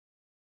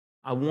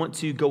I want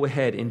to go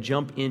ahead and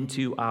jump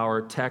into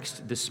our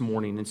text this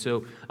morning. And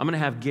so I'm going to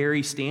have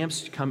Gary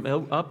Stamps come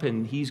up,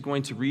 and he's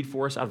going to read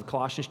for us out of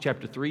Colossians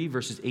chapter 3,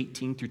 verses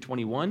 18 through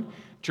 21.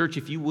 Church,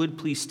 if you would,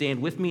 please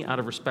stand with me out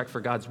of respect for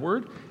God's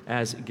word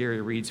as Gary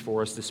reads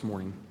for us this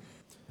morning.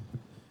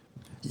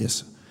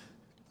 Yes.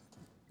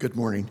 Good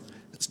morning.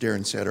 As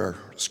Darren said, our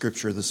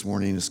scripture this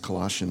morning is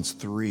Colossians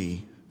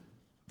 3,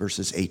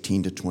 verses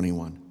 18 to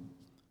 21.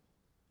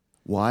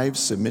 Wives,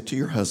 submit to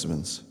your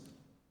husbands,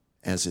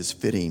 as is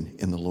fitting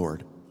in the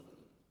Lord.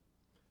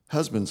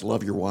 Husbands,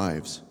 love your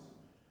wives,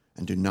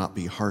 and do not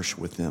be harsh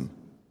with them.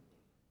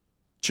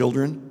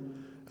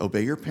 Children,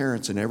 obey your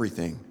parents in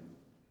everything,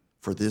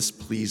 for this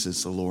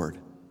pleases the Lord.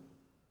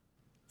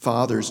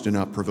 Fathers, do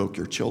not provoke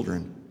your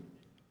children,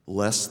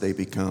 lest they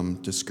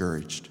become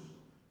discouraged.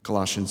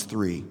 Colossians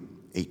 3,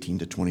 18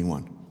 to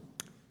 21.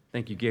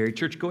 Thank you, Gary.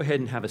 Church, go ahead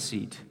and have a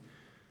seat.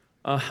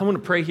 I want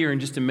to pray here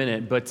in just a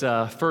minute, but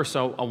first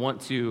I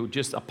want to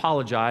just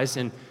apologize.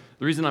 And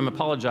the reason I'm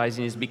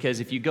apologizing is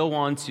because if you go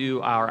on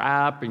to our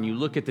app and you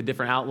look at the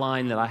different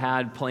outline that I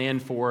had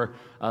planned for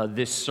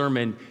this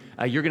sermon,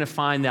 you're going to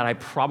find that I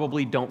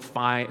probably don't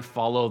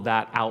follow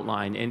that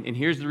outline. And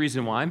here's the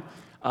reason why.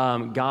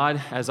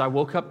 God, as I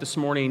woke up this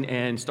morning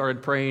and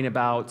started praying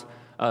about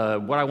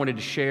what I wanted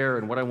to share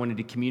and what I wanted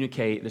to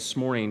communicate this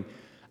morning,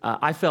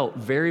 I felt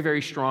very,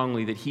 very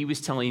strongly that He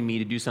was telling me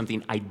to do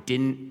something I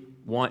didn't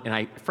want,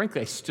 and frankly,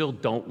 I still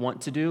don't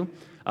want to do,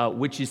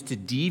 which is to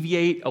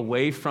deviate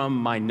away from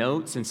my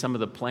notes and some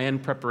of the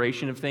planned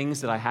preparation of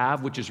things that I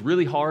have, which is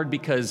really hard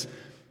because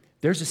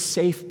there's a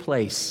safe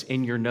place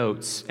in your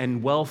notes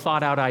and well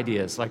thought out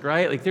ideas,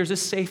 right? Like there's a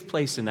safe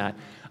place in that.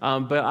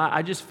 But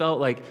I just felt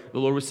like the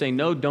Lord was saying,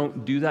 no,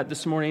 don't do that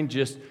this morning.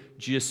 Just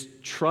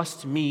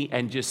trust me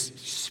and just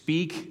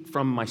speak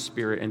from my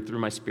spirit and through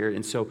my spirit.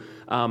 And so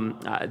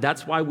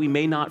that's why we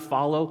may not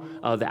follow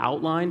the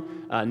outline.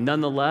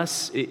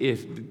 Nonetheless,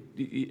 if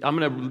I'm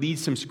going to lead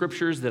some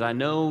scriptures that I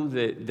know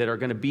that are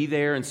going to be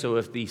there. And so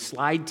if the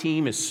slide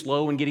team is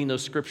slow in getting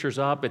those scriptures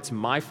up, it's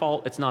my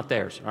fault. It's not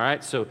theirs. All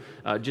right. So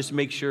just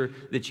make sure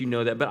that you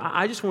know that. But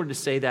I just wanted to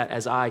say that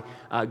as I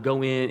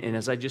go in and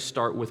as I just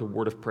start with a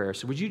word of prayer.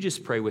 So would you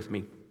just pray with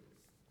me?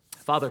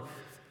 Father,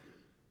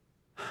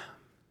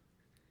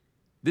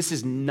 this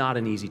is not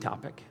an easy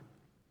topic.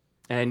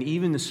 And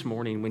even this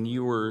morning when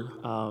you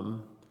were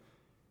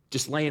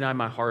just laying on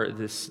my heart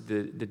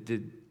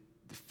the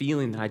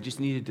feeling that I just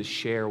needed to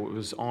share what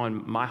was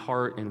on my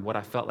heart and what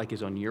I felt like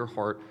is on your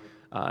heart,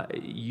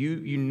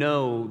 you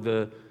know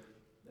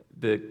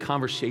the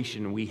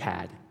conversation we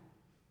had.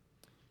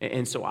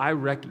 And so I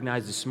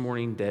recognize this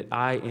morning that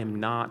I am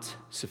not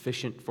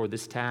sufficient for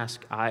this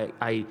task.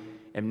 I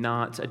do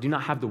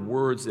not have the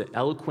words that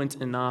eloquent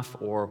enough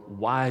or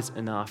wise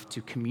enough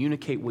to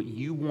communicate what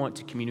you want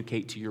to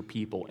communicate to your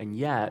people. And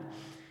yet,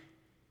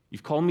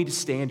 you've called me to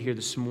stand here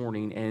this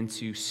morning and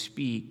to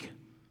speak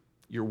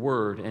your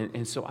word.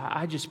 And so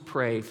I just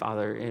pray,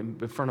 Father,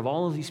 in front of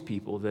all of these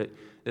people that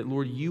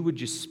Lord, you would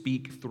just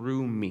speak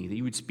through me, that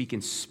you would speak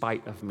in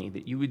spite of me,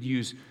 that you would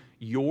use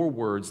your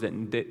words, that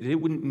it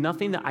wouldn't,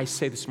 nothing that I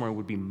say this morning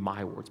would be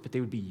my words, but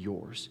they would be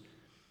yours.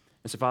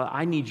 And so, Father,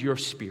 I need your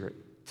spirit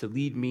to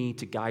lead me,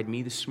 to guide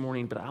me this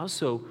morning, but I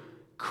also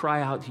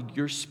cry out to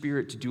your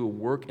spirit to do a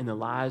work in the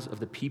lives of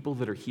the people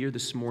that are here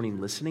this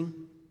morning listening,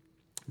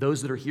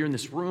 those that are here in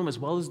this room, as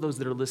well as those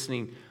that are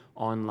listening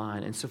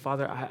online. And so,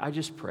 Father, I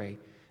just pray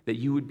that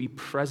you would be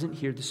present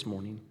here this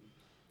morning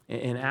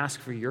and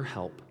ask for your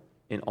help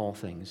in all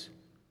things.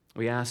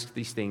 We ask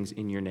these things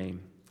in your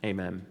name.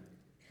 Amen.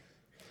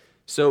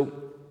 So,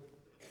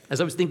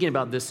 as I was thinking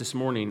about this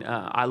morning,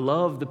 I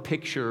love the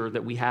picture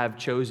that we have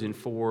chosen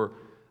for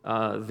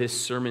this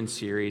sermon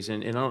series,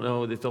 and I don't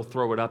know that they'll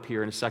throw it up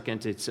here in a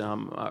second. It's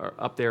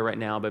up there right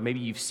now, but maybe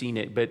you've seen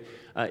it. But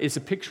it's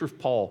a picture of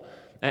Paul,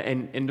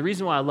 and the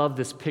reason why I love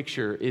this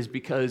picture is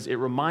because it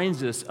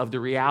reminds us of the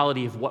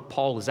reality of what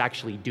Paul is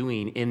actually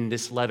doing in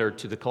this letter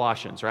to the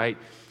Colossians, right?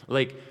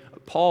 Like,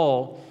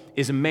 Paul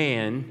is a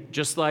man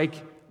just like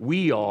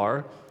we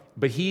are,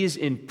 but he is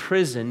in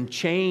prison,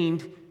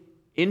 chained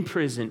in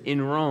prison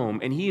in Rome,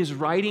 and he is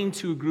writing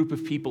to a group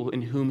of people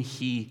in whom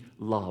he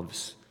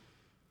loves.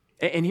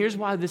 And here's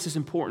why this is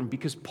important,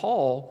 because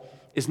Paul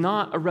is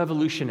not a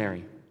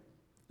revolutionary.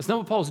 That's not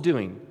what Paul's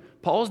doing.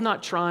 Paul's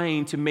not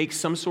trying to make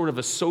some sort of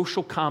a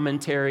social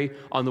commentary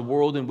on the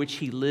world in which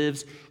he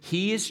lives.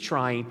 He is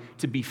trying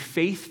to be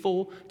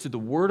faithful to the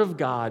Word of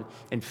God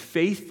and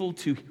faithful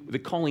to the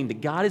calling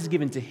that God has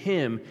given to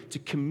him to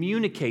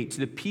communicate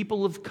to the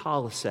people of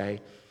Colossae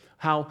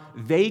how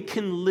they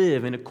can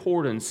live in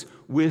accordance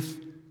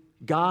with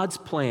God's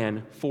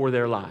plan for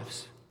their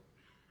lives.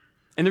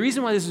 And the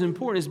reason why this is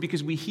important is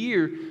because we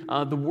hear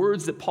the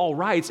words that Paul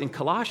writes in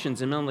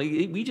Colossians, and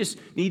we just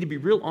need to be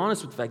real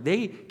honest with the fact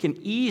they can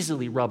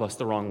easily rub us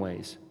the wrong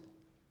ways.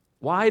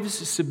 Wives,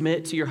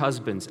 submit to your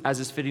husbands as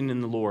is fitting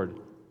in the Lord.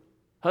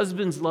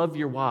 Husbands, love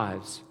your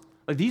wives.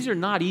 These are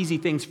not easy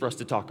things for us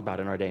to talk about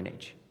in our day and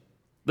age.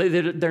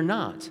 They're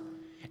not.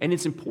 And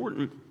it's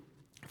important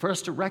for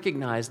us to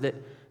recognize that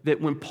that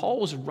when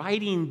Paul's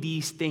writing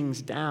these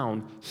things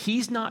down,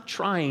 he's not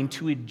trying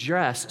to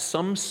address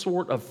some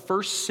sort of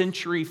first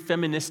century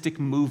feministic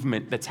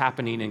movement that's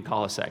happening in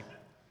Colossae,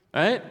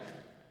 right?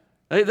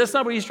 Like, that's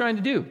not what he's trying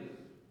to do.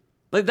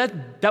 Like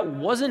that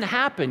wasn't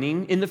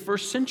happening in the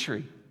first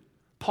century.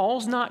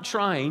 Paul's not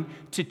trying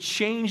to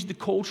change the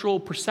cultural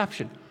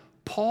perception.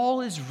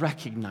 Paul is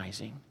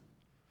recognizing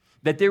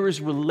that there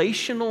is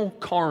relational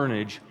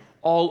carnage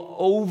all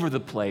over the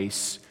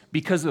place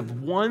because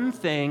of one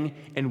thing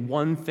and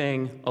one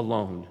thing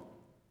alone: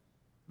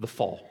 the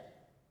fall.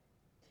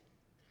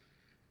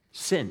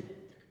 Sin.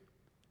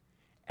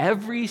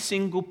 Every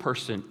single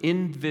person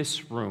in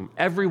this room,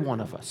 every one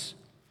of us,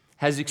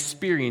 has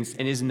experienced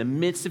and is in the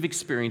midst of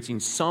experiencing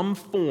some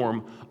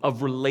form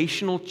of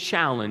relational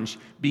challenge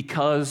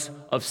because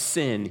of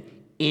sin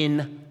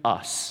in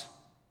us.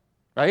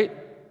 Right?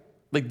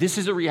 Like, this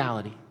is a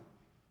reality.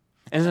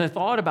 And as I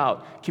thought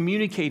about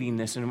communicating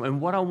this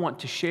and what I want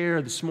to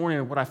share this morning,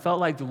 and what I felt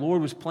like the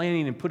Lord was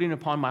planning and putting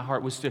upon my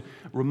heart, was to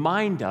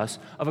remind us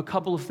of a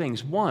couple of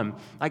things. One,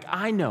 like,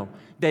 I know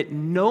that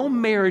no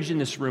marriage in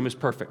this room is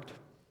perfect.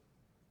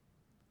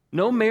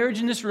 No marriage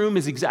in this room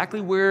is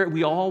exactly where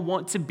we all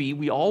want to be.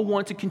 We all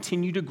want to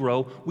continue to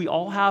grow. We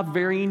all have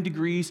varying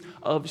degrees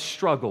of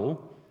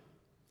struggle.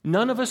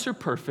 None of us are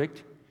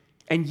perfect.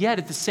 And yet,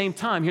 at the same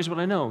time, here's what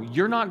I know.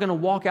 You're not going to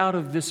walk out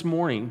of this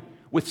morning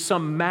with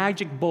some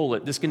magic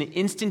bullet that's going to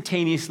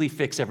instantaneously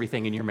fix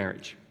everything in your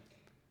marriage.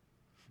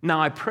 Now,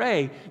 I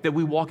pray that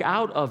we walk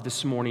out of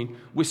this morning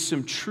with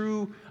some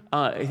true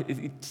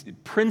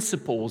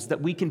principles that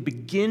we can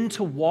begin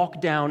to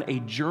walk down a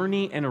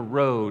journey and a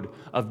road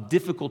of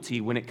difficulty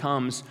when it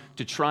comes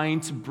to trying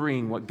to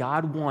bring what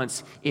God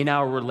wants in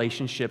our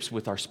relationships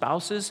with our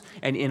spouses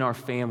and in our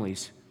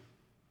families.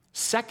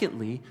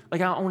 Secondly,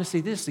 like, I want to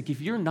say this, like, if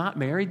you're not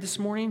married this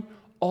morning,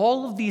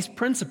 all of these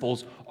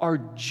principles are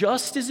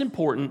just as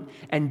important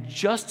and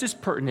just as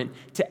pertinent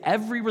to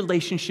every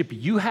relationship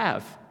you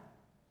have.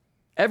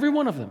 Every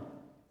one of them.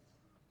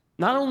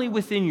 Not only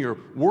within your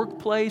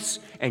workplace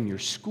and your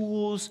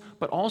schools,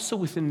 but also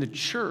within the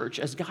church,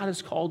 as God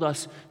has called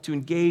us to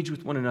engage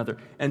with one another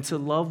and to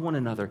love one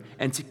another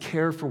and to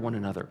care for one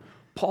another.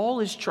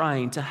 Paul is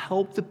trying to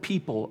help the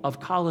people of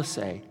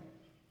Colossae,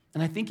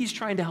 and I think he's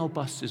trying to help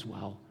us as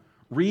well,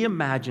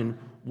 reimagine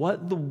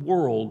what the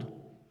world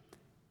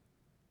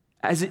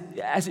as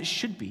it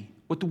should be,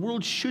 what the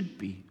world should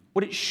be,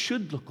 what it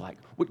should look like,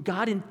 what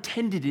God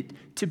intended it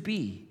to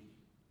be.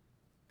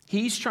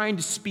 He's trying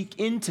to speak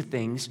into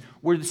things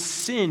where the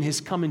sin has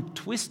come and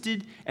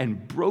twisted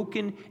and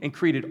broken and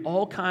created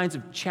all kinds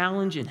of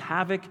challenge and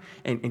havoc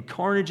and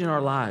carnage in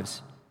our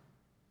lives.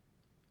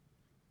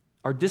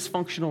 Our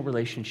dysfunctional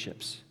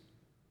relationships.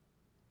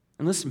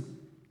 And listen,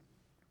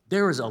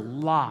 there is a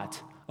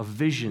lot of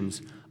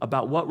visions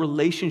about what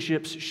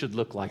relationships should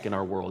look like in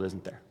our world,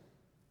 isn't there?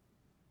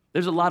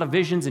 There's a lot of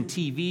visions in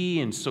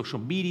TV and social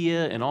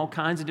media and all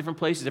kinds of different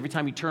places. Every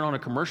time you turn on a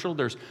commercial,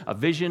 there's a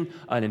vision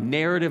and a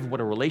narrative of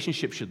what a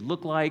relationship should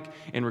look like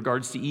in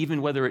regards to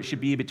even whether it should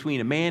be between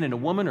a man and a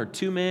woman or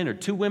two men or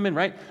two women,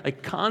 right?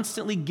 Like,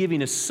 constantly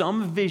giving us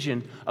some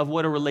vision of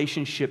what a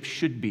relationship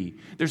should be.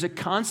 There's a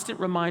constant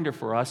reminder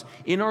for us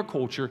in our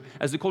culture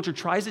as the culture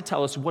tries to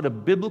tell us what a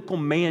biblical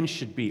man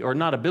should be, or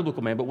not a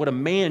biblical man, but what a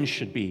man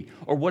should be,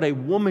 or what a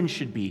woman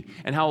should be,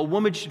 and how a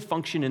woman should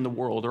function in the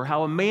world, or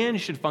how a man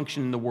should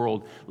function in the world.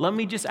 Let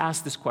me just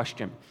ask this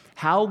question.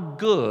 How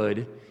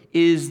good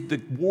is the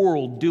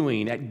world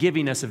doing at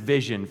giving us a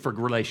vision for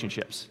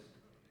relationships?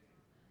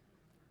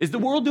 Is the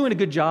world doing a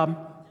good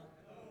job?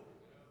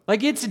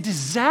 Like, it's a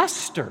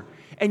disaster.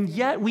 And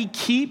yet we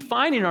keep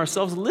finding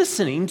ourselves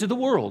listening to the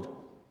world.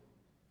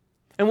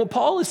 And what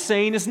Paul is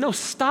saying is, no,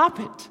 stop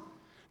it.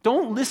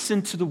 Don't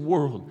listen to the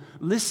world.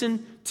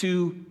 Listen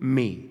to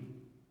me.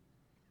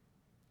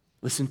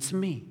 Listen to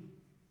me.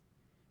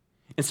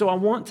 And so I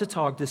want to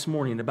talk this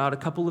morning about a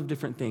couple of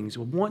different things. I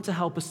want to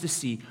help us to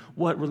see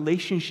what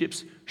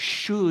relationships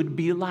should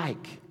be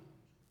like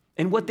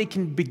and what they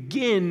can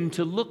begin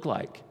to look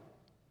like.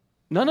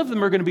 None of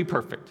them are going to be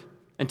perfect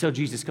until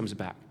Jesus comes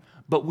back.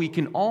 But we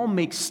can all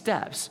make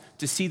steps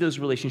to see those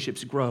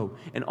relationships grow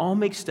and all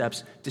make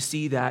steps to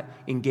see that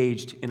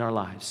engaged in our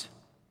lives.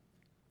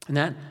 And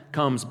that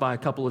comes by a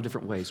couple of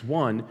different ways.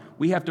 One,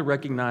 we have to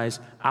recognize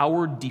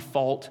our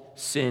default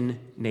sin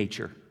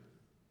nature,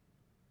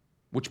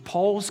 which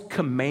Paul's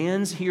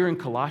commands here in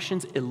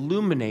Colossians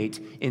illuminate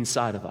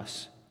inside of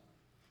us.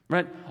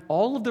 Right?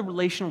 All of the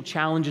relational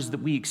challenges that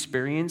we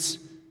experience,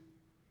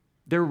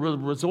 they're a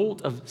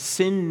result of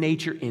sin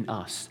nature in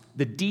us,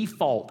 the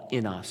default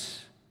in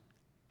us.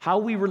 How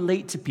we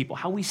relate to people,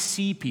 how we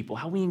see people,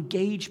 how we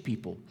engage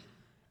people.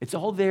 It's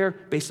all there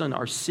based on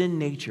our sin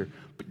nature.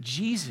 But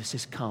Jesus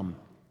has come.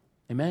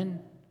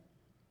 Amen?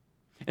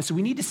 And so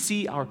we need to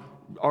see our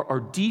our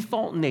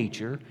default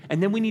nature,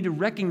 and then we need to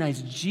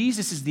recognize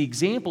Jesus is the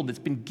example that's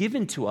been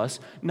given to us,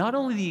 not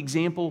only the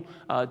example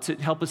to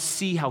help us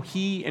see how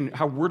he and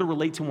how we're to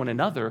relate to one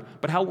another,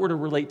 but how we're to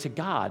relate to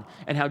God,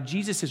 and how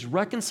Jesus has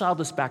reconciled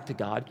us back to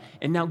God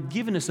and now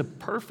given us a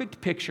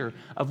perfect picture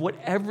of what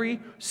every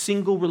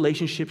single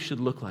relationship should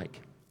look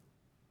like.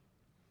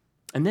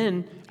 And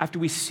then, after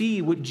we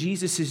see what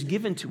Jesus has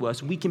given to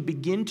us, we can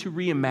begin to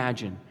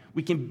reimagine.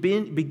 We can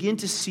begin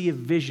to see a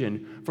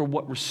vision for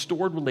what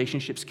restored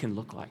relationships can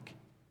look like.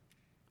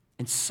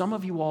 And some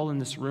of you all in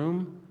this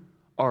room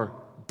are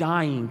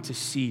dying to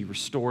see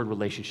restored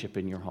relationship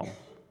in your home,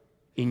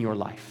 in your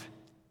life.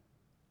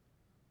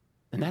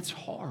 And that's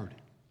hard.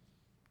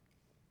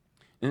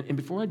 And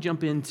before I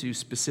jump into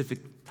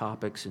specific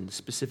topics and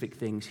specific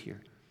things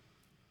here,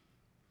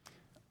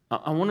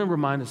 I want to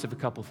remind us of a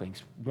couple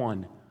things.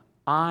 One,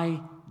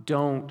 I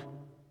don't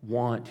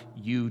want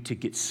you to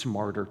get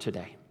smarter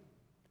today.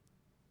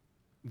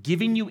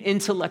 Giving you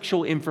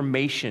intellectual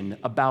information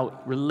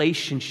about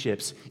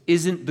relationships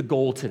isn't the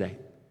goal today.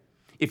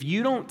 If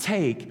you don't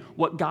take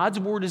what God's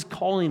word is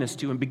calling us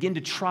to and begin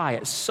to try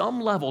at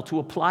some level to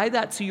apply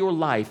that to your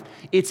life,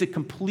 it's a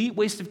complete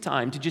waste of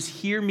time to just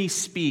hear me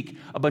speak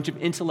a bunch of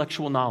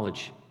intellectual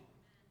knowledge.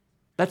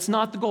 That's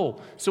not the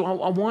goal. So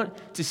I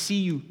want to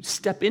see you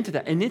step into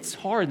that. And it's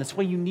hard. That's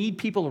why you need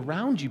people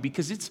around you,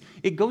 because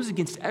it goes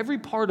against every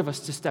part of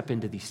us to step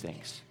into these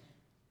things.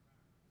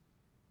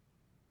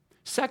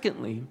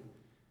 Secondly,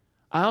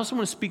 I also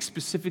want to speak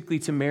specifically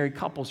to married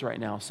couples right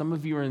now. Some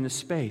of you are in this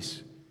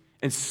space,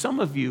 and some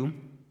of you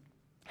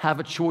have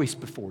a choice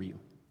before you.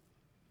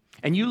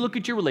 And you look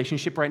at your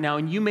relationship right now,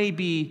 and you may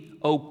be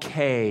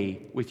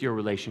okay with your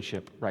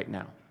relationship right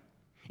now.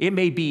 It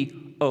may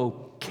be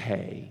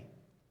okay.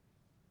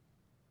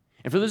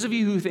 And for those of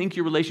you who think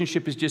your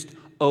relationship is just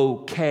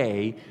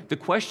okay, the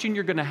question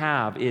you're going to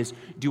have is,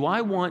 do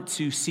I want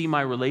to see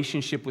my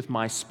relationship with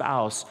my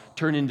spouse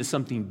turn into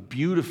something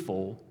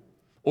beautiful,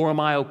 or am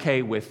I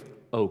okay with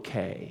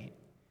okay?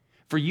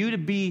 For you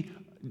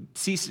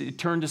to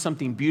turn to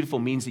something beautiful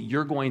means that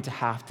you're going to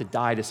have to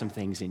die to some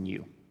things in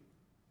you.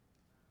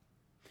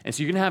 And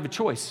so you're going to have a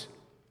choice.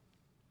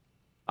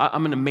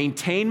 I'm going to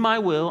maintain my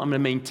will, I'm going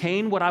to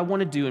maintain what I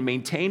want to do and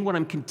maintain what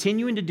I'm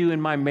continuing to do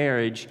in my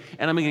marriage,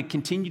 and I'm going to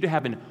continue to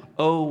have an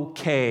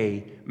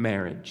okay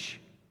marriage.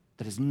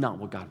 That is not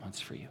what God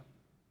wants for you.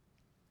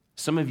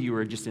 Some of you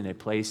are just in a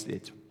place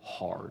that's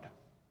hard.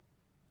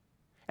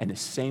 And the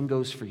same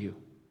goes for you.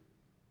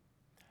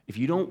 If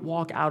you don't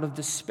walk out of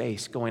this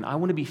space going, I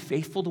want to be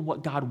faithful to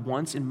what God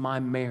wants in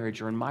my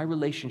marriage or in my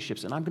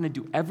relationships, and I'm going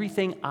to do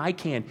everything I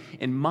can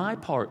in my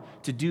part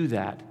to do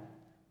that,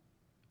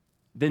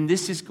 then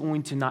this is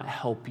going to not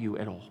help you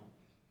at all.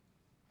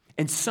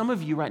 And some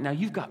of you right now,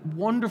 you've got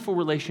wonderful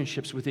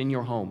relationships within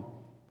your home.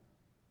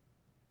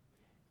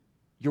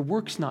 Your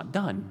work's not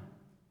done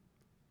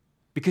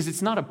because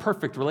it's not a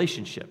perfect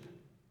relationship.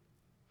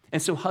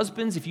 And so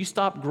husbands, if you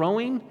stop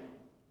growing,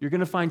 you're going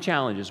to find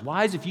challenges.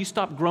 Wives, if you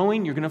stop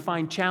growing, you're going to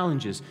find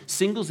challenges.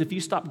 Singles, if you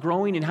stop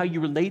growing in how you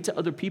relate to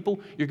other people,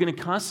 you're going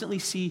to constantly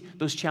see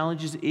those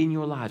challenges in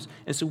your lives.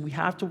 And so we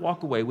have to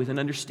walk away with an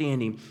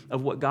understanding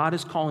of what God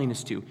is calling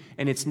us to.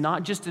 And it's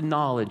not just a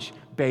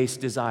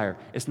knowledge-based desire.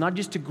 It's not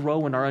just to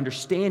grow in our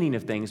understanding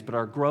of things,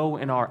 but grow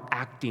in our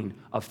acting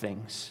of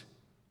things.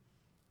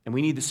 And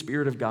we need the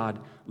Spirit of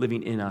God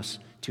living in us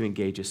to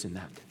engage us in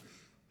that.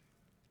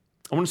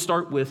 I want to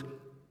start with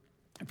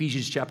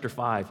Ephesians chapter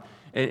 5.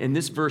 And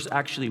this verse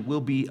actually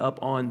will be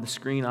up on the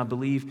screen, I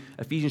believe.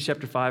 Ephesians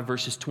chapter 5,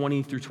 verses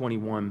 20 through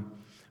 21.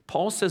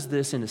 Paul says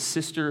this in a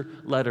sister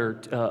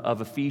letter of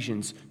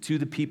Ephesians to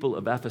the people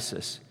of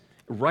Ephesus.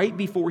 Right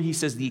before he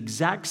says the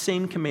exact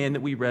same command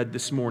that we read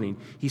this morning,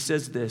 he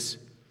says this.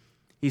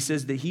 He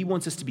says that he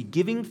wants us to be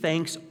giving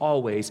thanks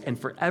always and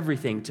for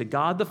everything to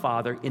God the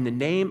Father in the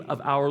name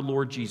of our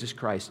Lord Jesus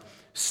Christ,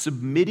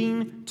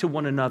 submitting to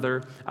one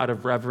another out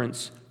of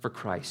reverence for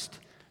Christ.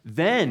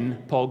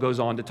 Then Paul goes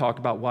on to talk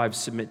about wives,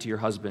 submit to your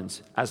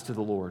husbands as to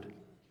the Lord.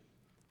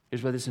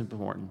 Here's why this is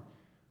important.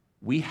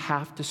 We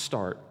have to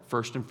start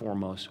first and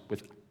foremost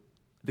with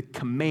the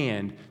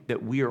command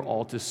that we are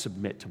all to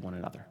submit to one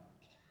another.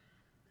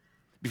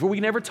 Before we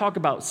can ever talk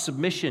about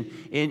submission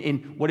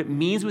in what it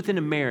means within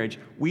a marriage,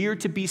 we are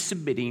to be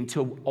submitting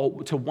to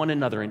one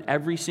another in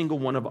every single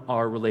one of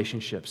our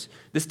relationships.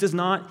 This does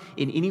not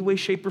in any way,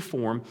 shape, or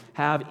form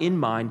have in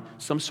mind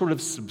some sort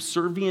of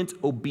subservient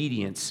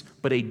obedience,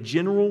 but a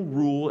general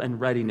rule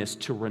and readiness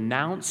to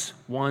renounce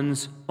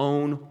one's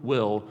own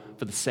will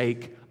for the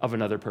sake of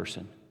another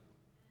person.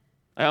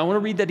 I want to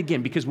read that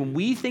again, because when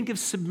we think of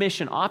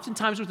submission,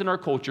 oftentimes within our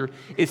culture,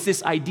 it's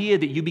this idea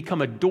that you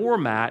become a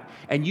doormat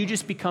and you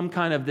just become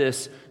kind of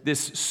this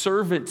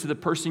servant to the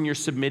person you're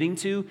submitting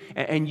to,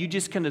 and you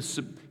just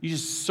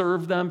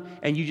serve them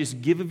and you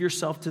just give of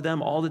yourself to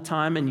them all the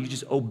time and you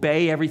just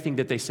obey everything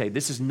that they say.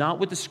 This is not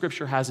what the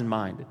Scripture has in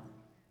mind.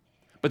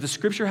 But the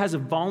Scripture has a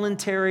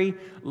voluntary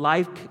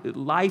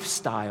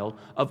lifestyle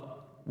of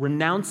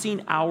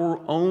renouncing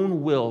our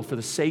own will for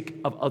the sake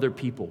of other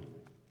people.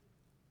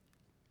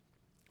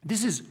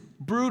 This is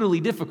brutally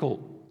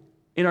difficult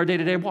in our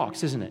day-to-day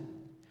walks, isn't it?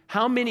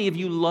 How many of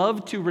you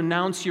love to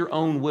renounce your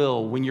own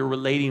will when you're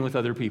relating with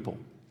other people?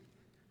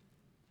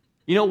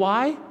 You know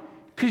why?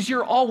 Because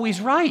you're always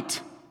right.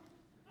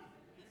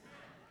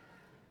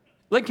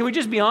 Like, can we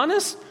just be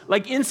honest?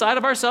 Like, inside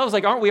of ourselves,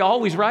 like, aren't we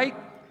always right?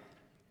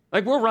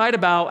 Like, we're right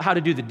about how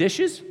to do the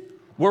dishes.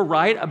 We're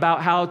right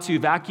about how to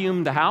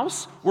vacuum the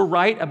house. We're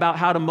right about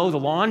how to mow the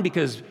lawn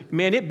because,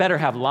 man, it better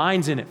have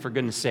lines in it, for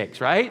goodness sakes,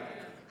 right?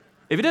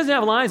 If it doesn't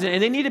have lines in it,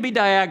 and they need to be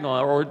diagonal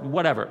or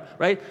whatever,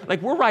 right?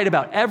 Like, we're right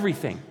about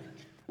everything.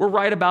 We're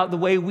right about the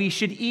way we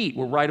should eat.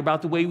 We're right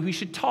about the way we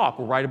should talk.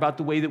 We're right about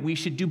the way that we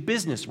should do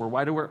business. We're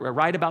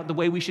right about the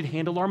way we should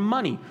handle our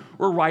money.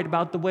 We're right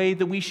about the way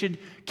that we should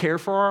care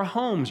for our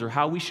homes or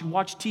how we should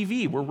watch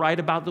TV. We're right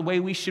about the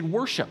way we should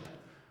worship.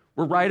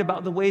 We're right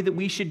about the way that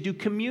we should do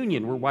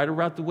communion. We're right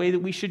about the way that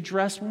we should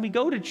dress when we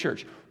go to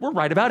church. We're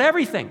right about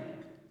everything.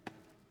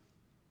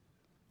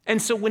 And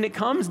so when it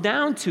comes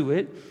down to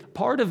it,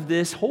 part of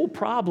this whole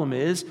problem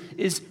is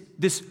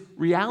this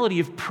reality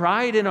of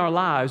pride in our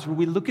lives where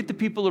we look at the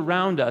people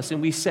around us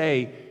and we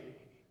say,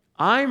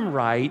 I'm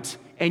right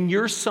and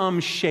you're some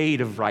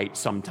shade of right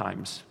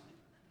sometimes,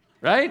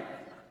 right?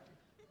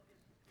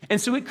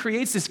 And so it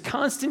creates this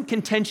constant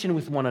contention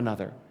with one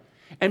another.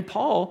 And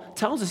Paul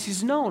tells us, he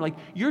says, no, like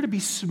you're to be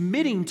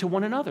submitting to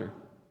one another.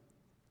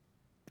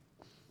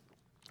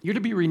 You're to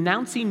be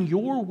renouncing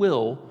your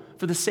will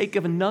for the sake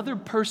of another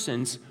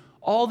person's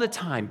all the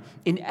time,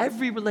 in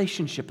every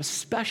relationship,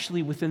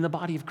 especially within the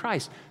body of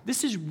Christ.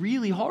 This is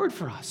really hard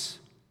for us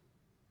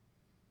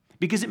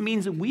because it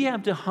means that we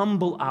have to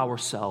humble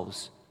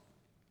ourselves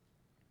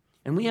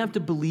and we have to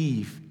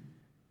believe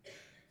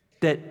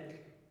that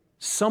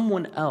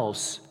someone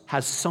else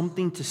has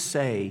something to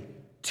say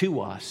to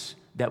us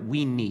that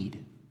we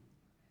need.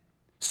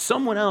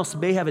 Someone else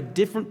may have a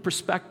different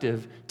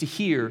perspective to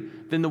hear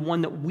than the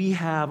one that we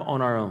have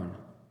on our own.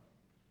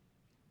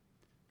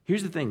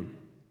 Here's the thing.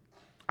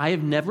 I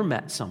have never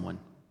met someone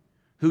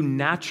who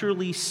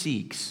naturally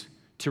seeks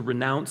to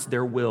renounce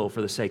their will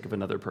for the sake of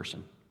another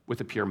person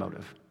with a pure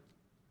motive.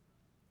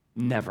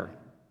 Never.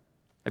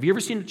 Have you ever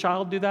seen a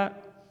child do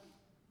that?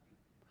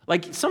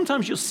 Like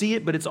sometimes you'll see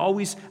it, but it's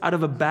always out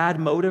of a bad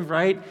motive,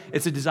 right?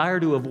 It's a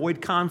desire to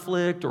avoid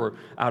conflict or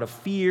out of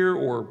fear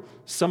or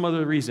some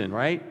other reason,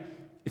 right?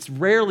 It's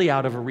rarely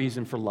out of a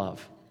reason for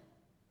love.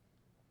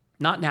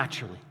 Not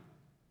naturally.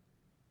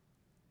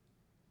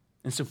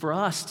 And so for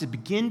us to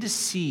begin to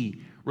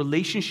see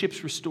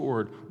relationships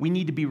restored, we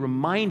need to be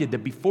reminded that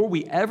before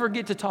we ever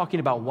get to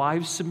talking about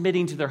wives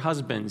submitting to their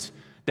husbands,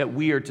 that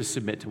we are to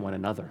submit to one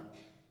another.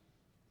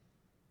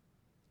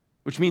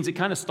 Which means it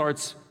kind of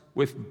starts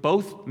with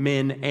both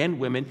men and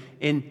women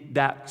in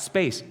that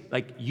space.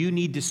 Like you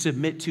need to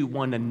submit to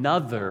one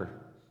another.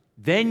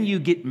 Then you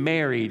get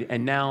married,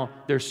 and now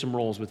there's some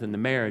roles within the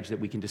marriage that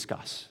we can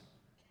discuss.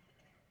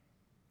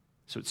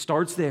 So it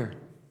starts there.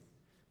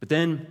 But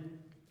then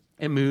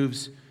it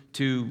moves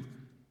to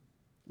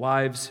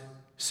wives,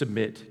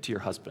 submit to your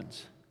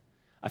husbands.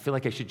 I feel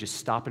like I should just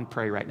stop and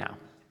pray right now.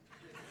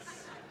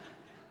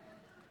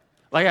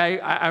 Like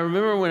I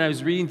remember when I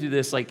was reading through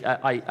this, like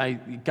I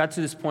got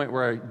to this point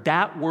where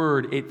that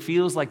word, it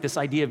feels like this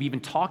idea of even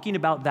talking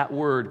about that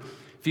word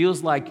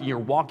feels like you're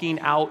walking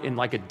out in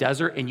like a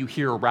desert and you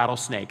hear a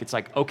rattlesnake. It's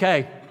like,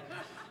 okay,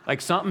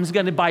 like something's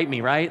going to bite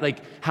me, right? Like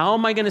how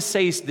am I going to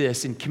say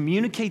this and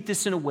communicate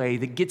this in a way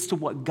that gets to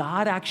what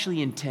God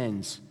actually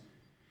intends?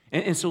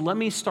 And so let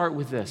me start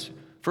with this.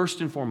 First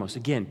and foremost,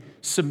 again,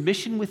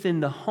 submission within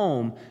the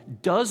home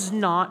does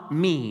not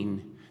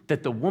mean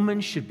that the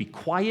woman should be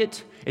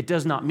quiet. It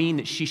does not mean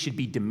that she should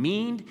be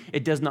demeaned.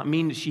 It does not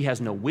mean that she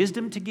has no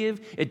wisdom to give.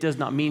 It does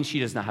not mean she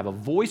does not have a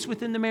voice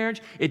within the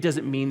marriage. It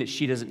doesn't mean that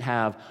she doesn't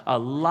have a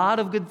lot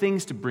of good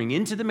things to bring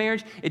into the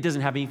marriage. It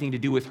doesn't have anything to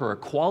do with her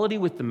equality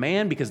with the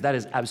man because that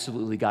is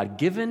absolutely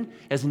God-given.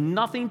 It has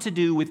nothing to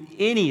do with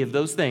any of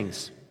those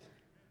things.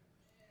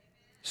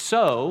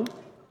 So,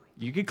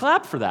 you could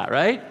clap for that,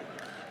 right?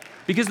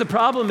 Because the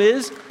problem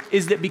is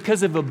that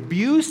because of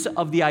abuse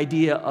of the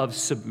idea of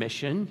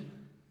submission,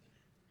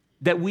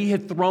 that we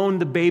had thrown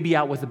the baby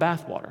out with the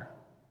bathwater,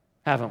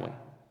 haven't we?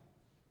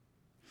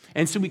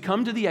 And so we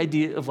come to the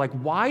idea of like,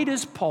 why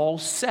does Paul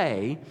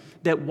say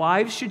that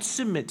wives should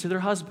submit to their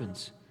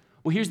husbands?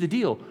 Well, here's the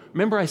deal.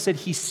 Remember I said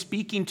he's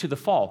speaking to the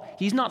fall.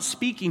 He's not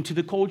speaking to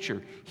the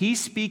culture. He's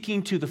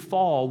speaking to the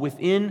fall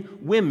within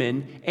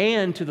women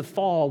and to the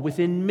fall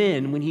within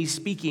men when he's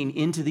speaking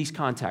into these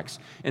contexts.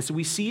 And so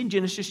we see in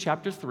Genesis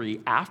chapter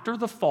 3, after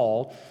the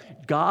fall,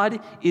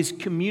 God is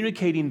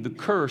communicating the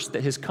curse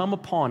that has come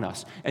upon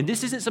us. And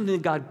this isn't something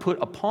that God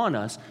put upon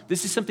us.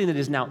 This is something that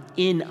is now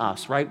in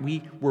us, right?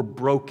 We were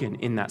broken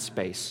in that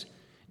space.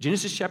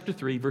 Genesis chapter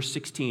 3, verse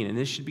 16, and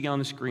this should be on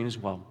the screen as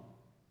well.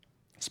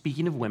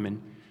 Speaking of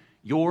women,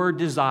 your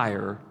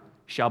desire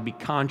shall be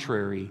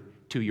contrary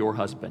to your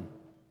husband,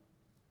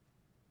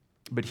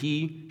 but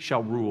he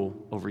shall rule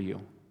over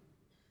you.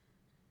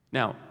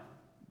 Now,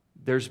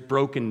 there's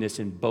brokenness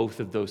in both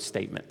of those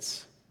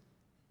statements.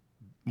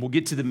 We'll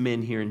get to the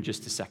men here in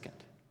just a second.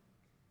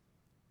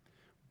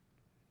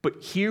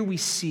 But here we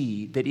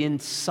see that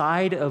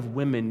inside of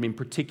women in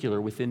particular,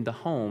 within the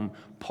home,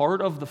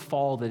 part of the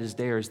fall that is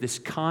there is this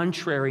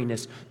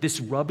contrariness, this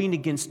rubbing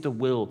against the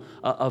will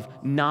of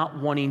not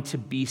wanting to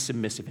be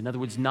submissive. In other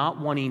words, not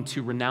wanting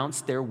to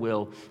renounce their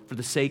will for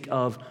the sake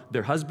of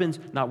their husbands,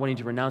 not wanting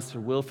to renounce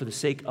their will for the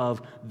sake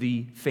of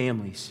the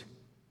families.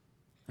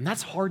 And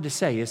that's hard to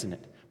say, isn't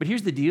it? But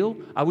here's the deal.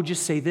 I would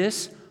just say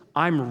this.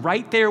 I'm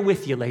right there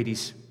with you,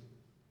 ladies.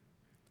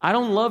 I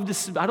don't love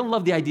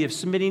the idea of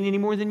submitting any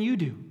more than you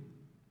do.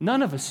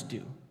 None of us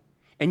do.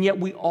 And yet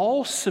we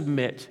all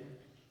submit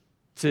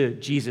to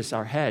Jesus,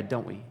 our head,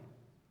 don't we?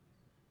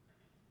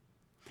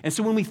 And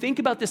so when we think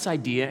about this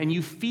idea, and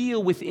you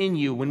feel within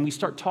you, when we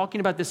start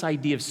talking about this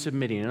idea of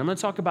submitting, and I'm going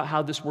to talk about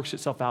how this works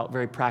itself out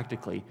very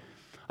practically,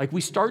 like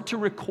we start to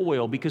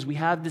recoil because we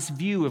have this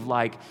view of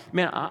like,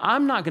 man,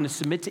 I'm not going to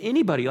submit to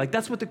anybody. Like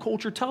that's what the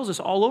culture tells us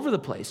all over the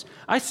place.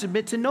 I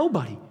submit to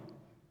nobody.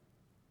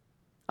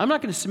 I'm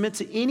not going to submit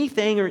to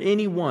anything or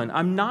anyone.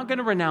 I'm not going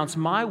to renounce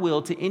my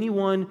will to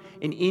anyone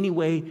in any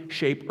way,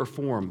 shape, or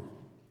form.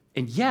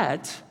 And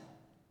yet,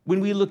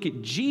 when we look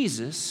at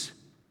Jesus,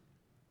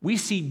 we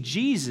see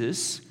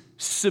Jesus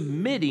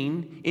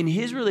submitting in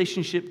his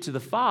relationship to the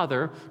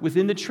Father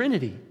within the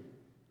Trinity.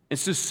 And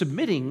so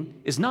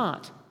submitting is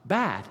not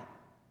bad.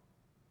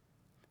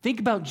 Think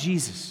about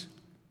Jesus.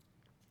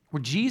 Were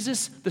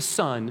Jesus, the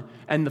Son,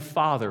 and the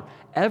Father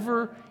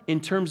ever, in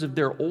terms of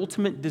their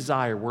ultimate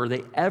desire, were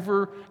they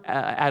ever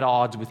at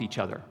odds with each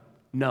other?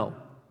 No.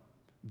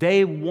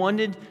 They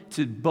wanted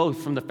to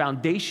both, from the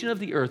foundation of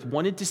the earth,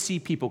 wanted to see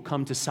people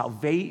come to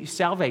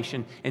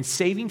salvation and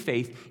saving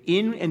faith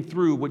in and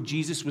through what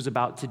Jesus was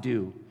about to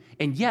do.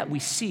 And yet we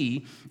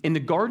see in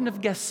the Garden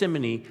of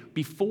Gethsemane,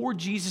 before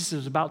Jesus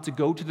is about to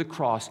go to the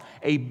cross,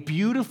 a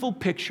beautiful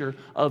picture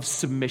of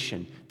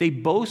submission. They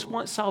both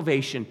want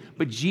salvation,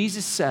 but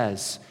Jesus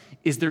says,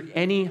 is there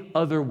any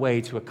other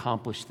way to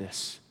accomplish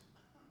this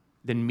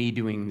than me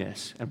doing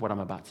this and what I'm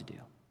about to do?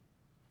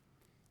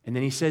 And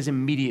then he says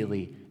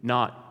immediately,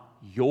 not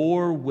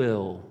your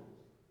will,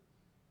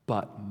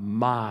 but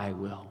my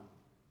will.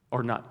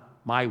 Or not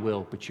my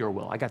will, but your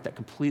will. I got that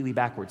completely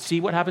backwards.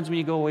 See what happens when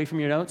you go away from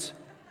your notes?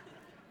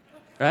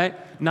 Right?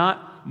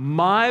 Not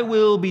my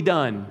will be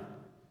done,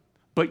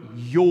 but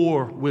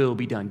your will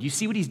be done. Do you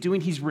see what he's doing?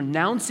 He's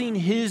renouncing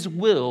his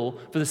will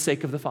for the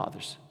sake of the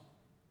Father's.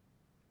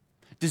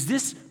 Does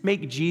this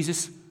make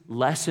Jesus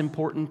less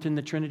important in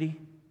the Trinity?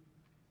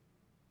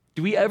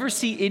 Do we ever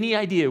see any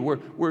idea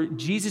where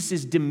Jesus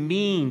is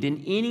demeaned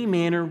in any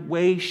manner,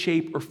 way,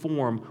 shape, or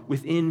form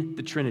within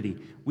the Trinity?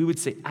 We would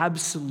say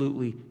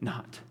absolutely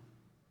not.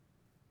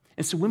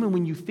 And so women,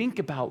 when you think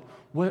about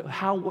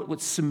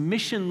what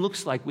submission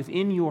looks like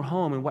within your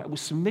home and what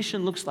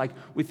submission looks like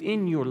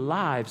within your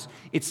lives,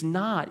 it's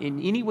not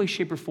in any way,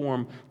 shape, or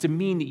form to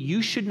mean that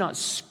you should not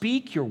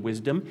speak your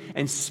wisdom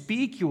and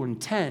speak your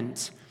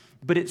intent,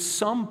 but at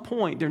some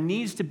point there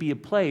needs to be a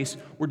place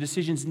where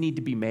decisions need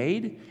to be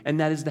made, and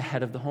that is the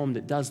head of the home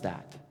that does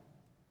that.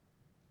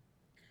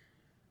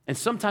 And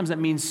sometimes that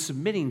means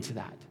submitting to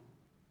that.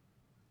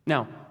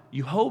 Now,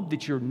 you hope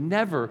that you're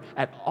never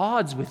at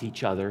odds with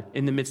each other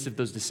in the midst of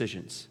those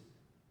decisions.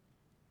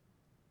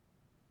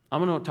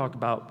 I'm going to talk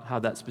about how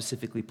that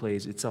specifically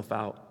plays itself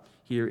out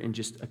here in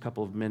just a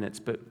couple of minutes,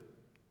 but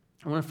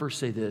I want to first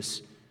say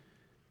this,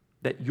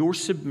 that your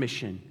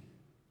submission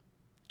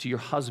to your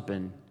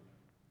husband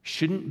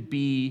shouldn't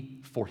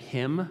be for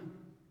him,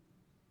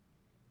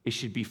 it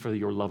should be for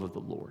your love of the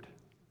Lord.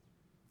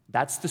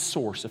 That's the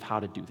source of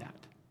how to do that.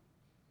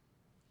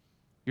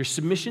 Your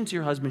submission to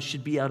your husband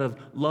should be out of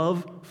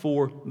love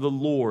for the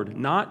Lord,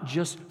 not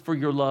just for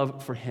your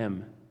love for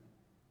him.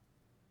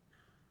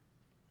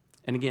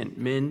 And again,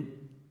 men,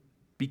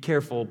 be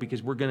careful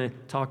because we're going to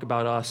talk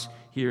about us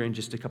here in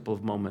just a couple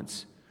of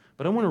moments.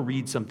 But I want to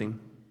read something.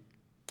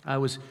 I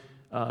was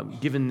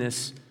given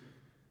this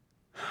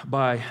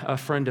by a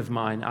friend of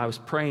mine. I was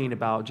praying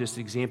about just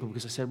an example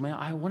because I said, man,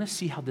 I want to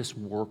see how this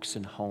works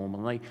in home.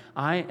 I'm like,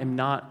 I am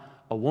not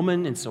a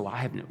woman, and so I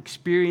haven't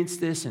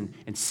experienced this and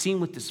seen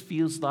what this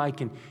feels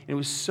like. And it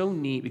was so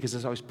neat because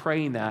as I was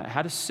praying that, I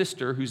had a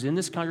sister who's in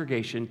this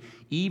congregation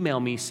email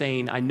me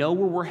saying, I know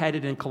where we're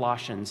headed in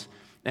Colossians,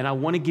 and I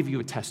want to give you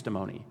a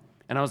testimony.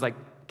 And I was like,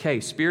 okay,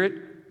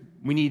 Spirit,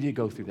 we need to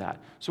go through that.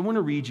 So I want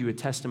to read you a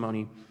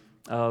testimony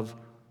of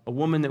a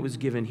woman that was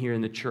given here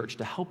in the church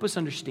to help us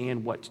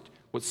understand what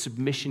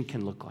submission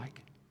can look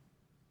like.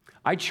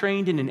 I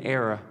trained in an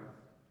era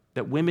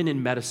that women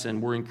in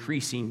medicine were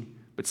increasing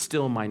but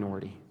still a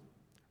minority.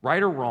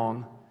 Right or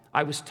wrong,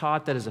 I was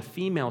taught that as a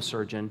female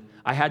surgeon,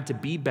 I had to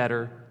be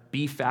better,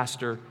 be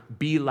faster,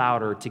 be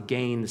louder to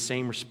gain the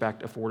same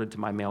respect afforded to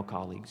my male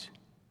colleagues.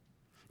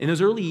 In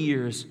those early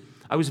years,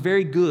 I was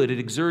very good at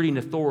exerting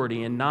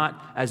authority and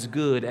not as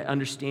good at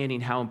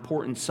understanding how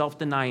important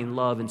self-denying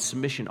love and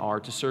submission are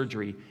to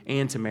surgery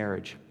and to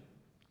marriage.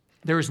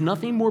 There is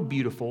nothing more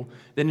beautiful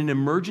than an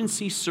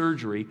emergency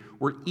surgery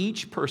where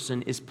each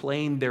person is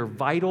playing their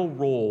vital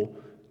role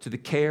to the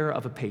care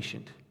of a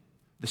patient.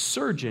 The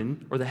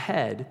surgeon, or the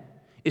head,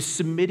 is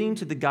submitting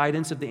to the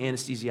guidance of the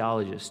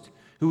anesthesiologist,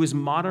 who is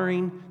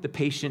monitoring the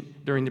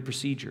patient during the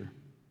procedure.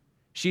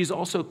 She is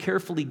also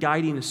carefully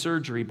guiding the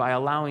surgery by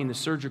allowing the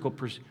surgical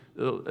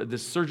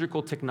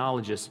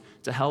technologist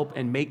to help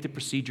and make the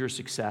procedure a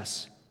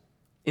success.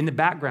 In the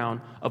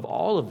background of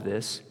all of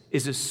this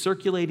is a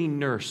circulating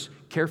nurse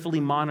carefully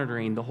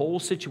monitoring the whole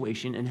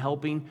situation and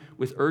helping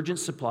with urgent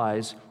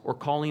supplies or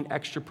calling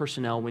extra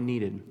personnel when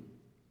needed.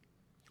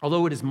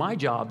 Although it is my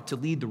job to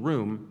lead the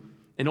room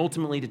and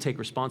ultimately to take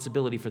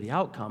responsibility for the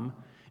outcome,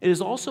 it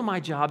is also my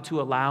job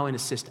to allow and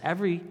assist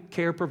every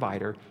care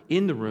provider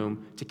in the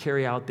room to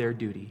carry out their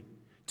duty,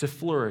 to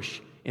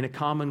flourish in a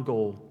common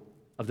goal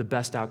of the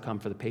best outcome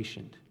for the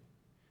patient.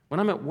 When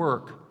I'm at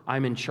work,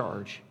 I'm in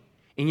charge,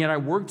 and yet I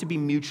work to be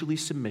mutually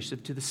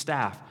submissive to the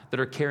staff that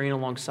are carrying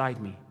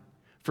alongside me.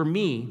 For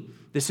me,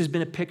 this has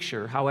been a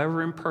picture,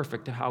 however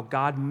imperfect, of how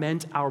God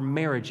meant our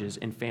marriages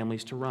and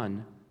families to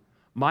run.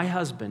 My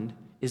husband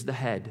is the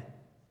head.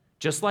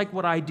 Just like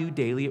what I do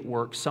daily at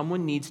work,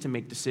 someone needs to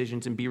make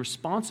decisions and be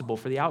responsible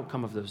for the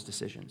outcome of those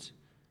decisions.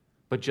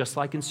 But just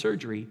like in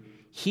surgery,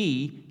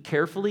 he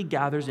carefully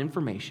gathers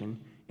information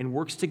and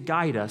works to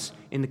guide us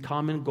in the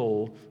common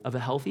goal of a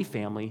healthy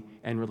family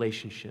and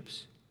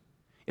relationships.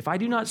 If I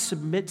do not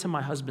submit to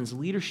my husband's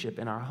leadership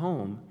in our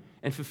home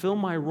and fulfill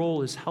my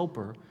role as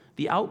helper,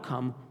 the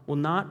outcome will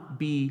not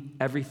be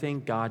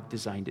everything God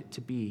designed it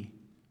to be.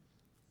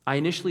 I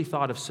initially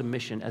thought of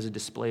submission as a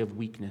display of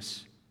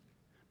weakness,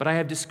 but I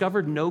have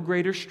discovered no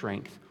greater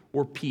strength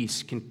or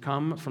peace can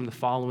come from the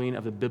following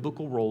of the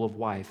biblical role of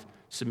wife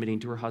submitting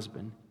to her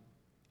husband.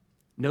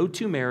 No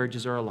two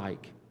marriages are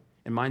alike,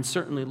 and mine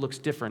certainly looks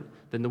different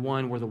than the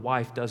one where the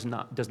wife does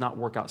not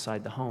work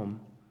outside the home.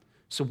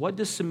 So what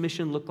does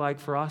submission look like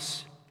for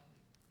us?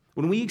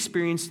 When we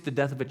experienced the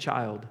death of a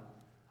child,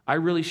 I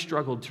really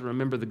struggled to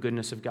remember the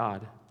goodness of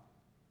God.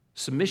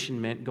 Submission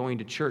meant going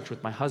to church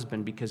with my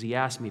husband because he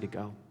asked me to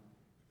go.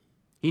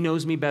 He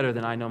knows me better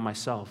than I know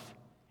myself,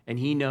 and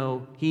he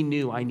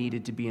knew I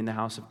needed to be in the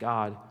house of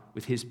God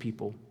with his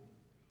people.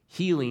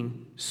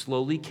 Healing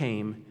slowly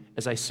came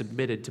as I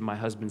submitted to my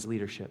husband's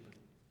leadership.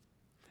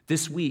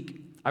 This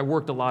week, I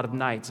worked a lot of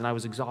nights and I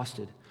was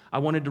exhausted. I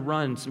wanted to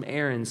run some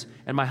errands,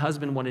 and my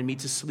husband wanted me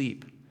to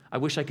sleep. I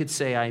wish I could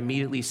say I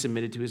immediately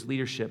submitted to his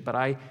leadership, but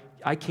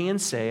I can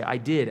say I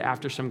did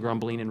after some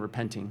grumbling and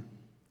repenting.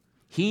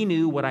 He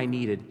knew what I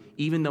needed,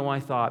 even though I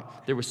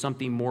thought there was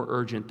something more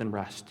urgent than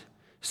rest.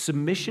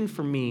 Submission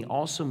for me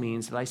also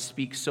means that I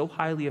speak so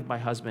highly of my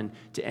husband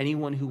to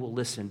anyone who will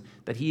listen,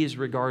 that he is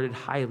regarded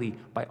highly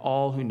by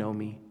all who know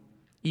me,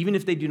 even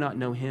if they do not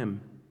know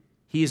him.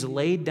 He has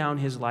laid down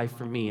his life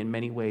for me in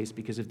many ways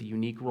because of the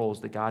unique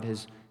roles that God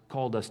has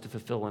called us to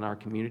fulfill in our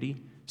community,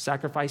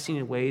 sacrificing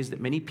in ways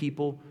that many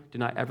people do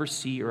not ever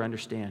see or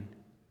understand.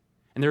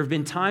 And there have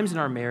been times in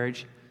our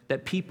marriage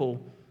that people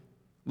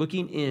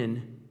looking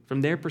in from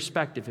their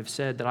perspective have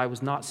said that I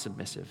was not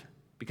submissive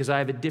because I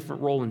have a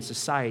different role in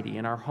society,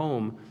 in our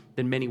home,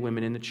 than many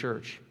women in the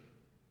church.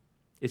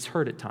 It's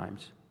hurt at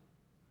times.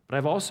 But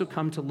I've also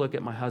come to look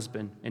at my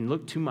husband and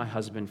look to my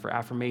husband for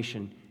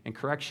affirmation and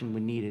correction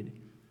when needed,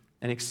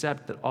 and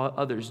accept that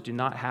others do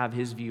not have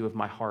his view of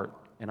my heart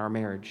and our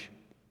marriage.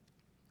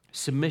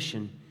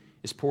 Submission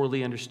is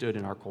poorly understood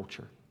in our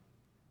culture,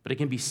 but it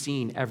can be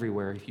seen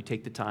everywhere if you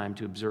take the time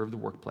to observe the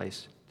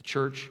workplace, the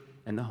church,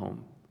 and the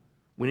home.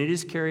 When it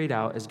is carried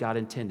out as God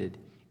intended,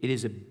 it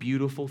is a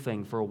beautiful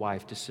thing for a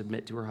wife to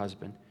submit to her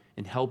husband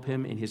and help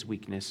him in his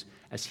weakness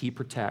as he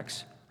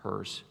protects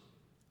hers.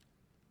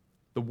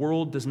 The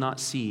world does not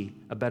see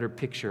a better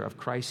picture of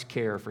Christ's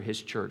care for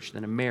his church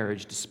than a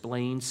marriage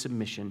displaying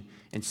submission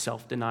and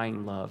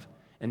self-denying love,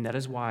 and that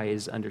is why it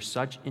is under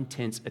such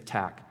intense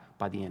attack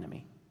by the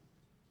enemy.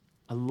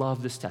 I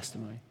love this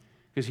testimony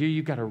because here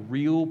you've got a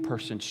real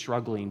person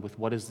struggling with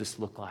what does this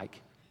look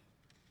like.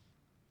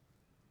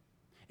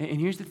 And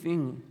here's the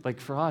thing, like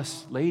for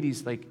us,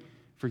 ladies, like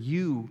for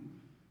you,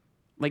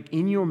 like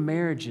in your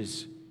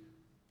marriages,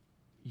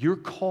 you're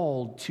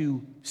called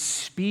to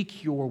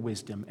speak your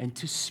wisdom and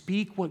to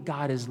speak what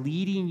God is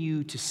leading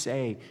you to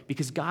say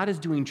because God is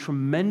doing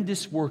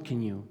tremendous work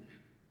in you.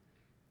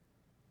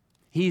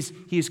 He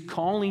is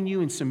calling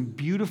you in some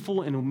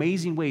beautiful and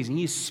amazing ways, and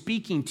he is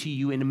speaking to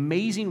you in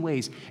amazing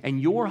ways,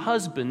 and your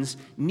husbands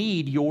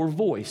need your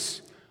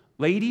voice.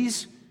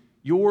 Ladies,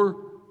 your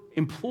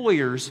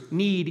employers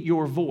need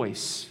your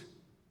voice.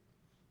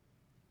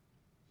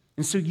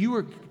 And so you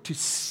are to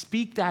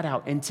speak that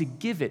out and to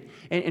give it.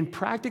 And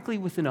practically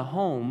within a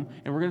home,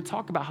 and we're going to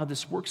talk about how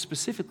this works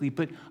specifically,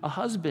 but a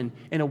husband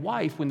and a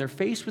wife, when they're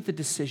faced with a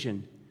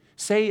decision,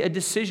 say a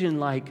decision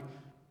like,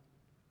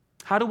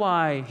 how do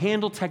I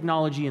handle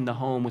technology in the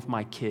home with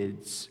my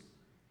kids?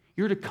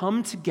 You're to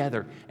come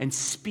together and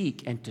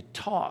speak and to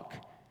talk.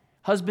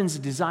 Husbands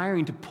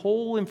desiring to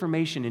pull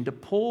information and to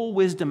pull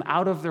wisdom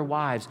out of their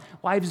wives.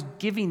 Wives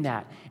giving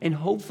that. And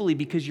hopefully,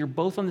 because you're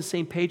both on the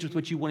same page with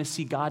what you want to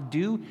see God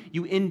do,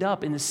 you end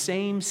up in the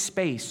same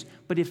space.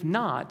 But if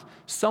not,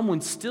 someone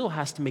still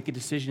has to make a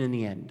decision in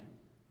the end.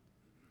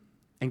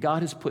 And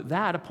God has put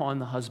that upon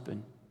the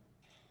husband.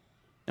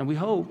 And we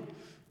hope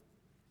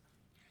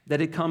that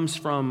it comes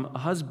from a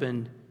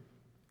husband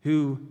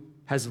who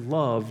has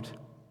loved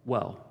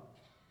well.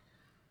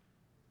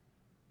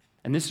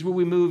 And this is where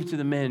we move to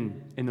the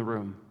men in the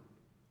room.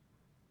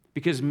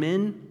 Because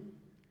men,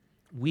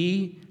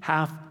 we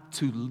have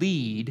to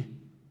lead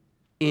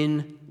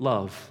in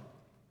love.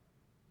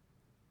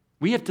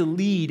 We have to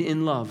lead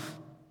in love.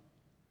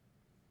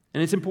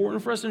 And it's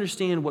important for us to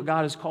understand what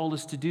God has called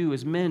us to do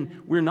as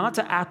men. We're not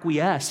to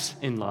acquiesce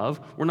in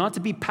love. We're not to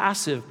be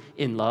passive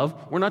in love.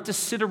 We're not to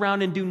sit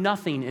around and do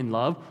nothing in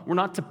love. We're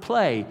not to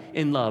play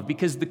in love,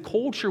 because the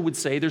culture would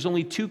say there's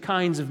only two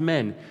kinds of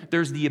men.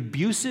 There's the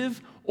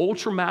abusive,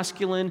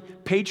 ultra-masculine,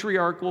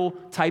 patriarchal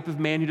type of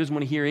man who doesn't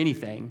want to hear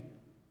anything.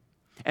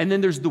 And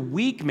then there's the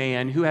weak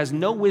man who has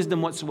no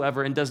wisdom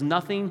whatsoever and does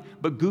nothing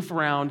but goof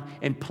around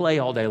and play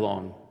all day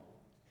long.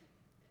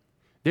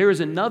 There is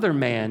another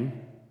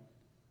man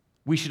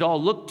we should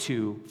all look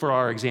to for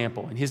our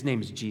example, and his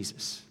name is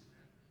Jesus.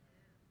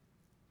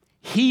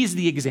 He's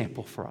the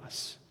example for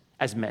us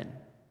as men.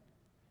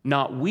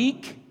 Not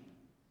weak,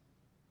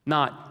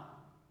 not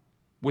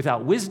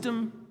without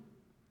wisdom,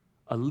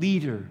 a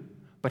leader.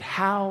 But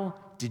how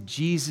did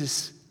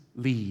Jesus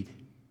lead?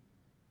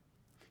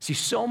 See,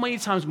 so many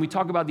times when we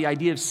talk about the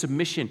idea of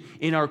submission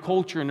in our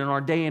culture and in our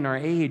day and our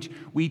age,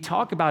 we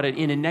talk about it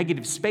in a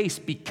negative space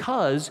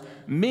because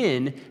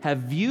men have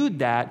viewed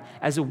that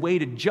as a way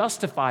to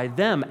justify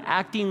them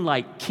acting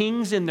like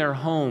kings in their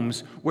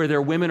homes where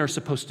their women are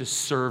supposed to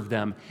serve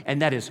them.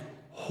 And that is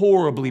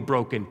horribly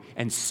broken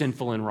and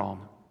sinful and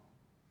wrong.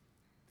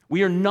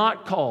 We are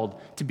not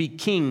called to be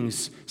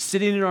kings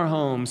sitting in our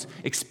homes,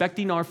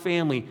 expecting our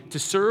family to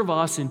serve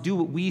us and do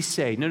what we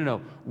say.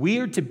 No. We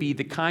are to be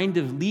the kind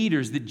of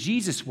leaders that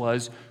Jesus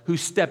was, who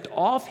stepped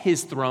off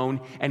his throne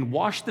and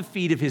washed the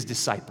feet of his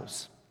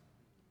disciples.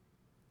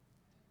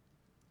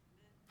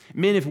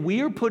 Men, if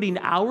we are putting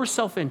our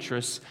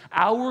self-interests,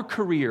 our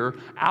career,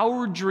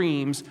 our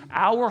dreams,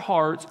 our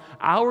hearts,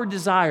 our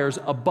desires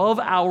above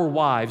our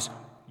wives,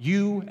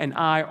 you and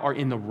I are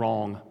in the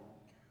wrong.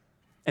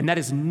 And that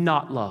is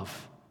not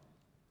love.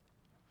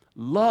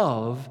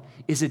 Love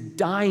is a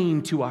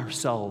dying to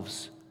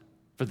ourselves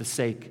for the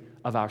sake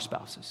of our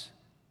spouses.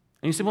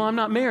 And you say, well, I'm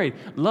not married.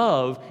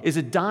 Love is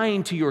a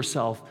dying to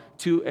yourself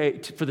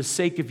for the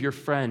sake of your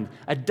friend,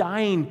 a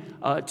dying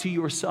to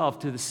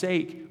yourself for the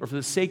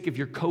sake of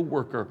your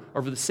coworker,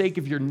 or for the sake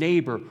of your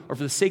neighbor, or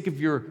for the sake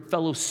of your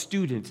fellow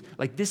student.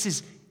 Like this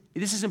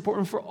is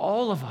important for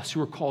all of us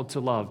who are called to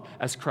love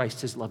as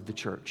Christ has loved the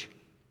church.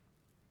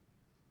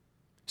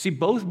 See,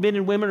 both men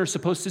and women are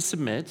supposed to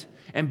submit,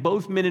 and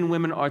both men and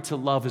women are to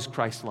love as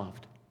Christ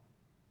loved.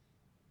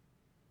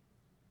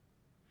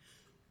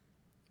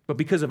 But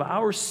because of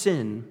our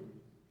sin,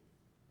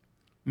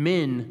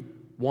 men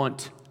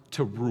want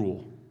to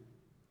rule,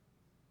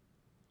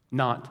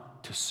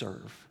 not to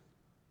serve.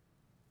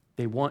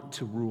 They want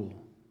to rule.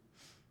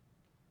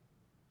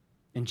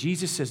 And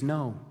Jesus says,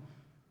 no,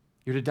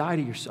 you're to die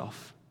to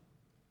yourself.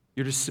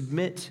 You're to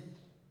submit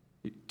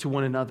to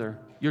one another.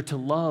 You're to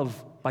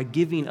love by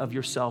giving of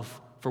yourself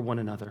for one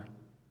another.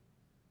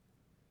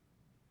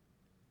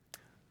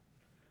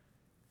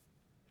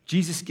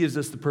 Jesus gives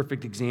us the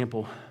perfect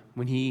example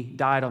when he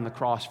died on the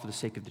cross for the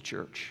sake of the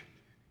church,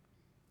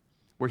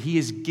 where he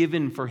is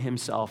given for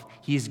himself.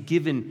 He has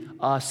given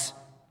us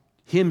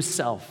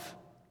himself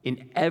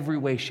in every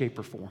way, shape,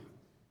 or form.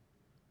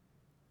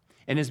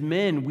 And as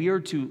men, we are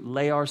to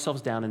lay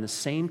ourselves down in the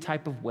same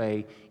type of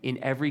way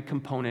in every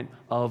component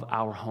of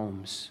our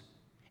homes.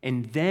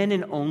 And then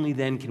and only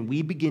then can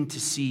we begin to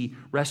see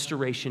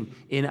restoration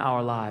in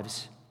our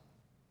lives.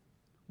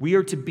 We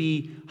are to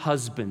be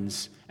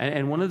husbands.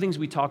 And one of the things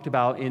we talked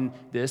about in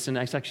this, and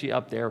it's actually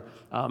up there,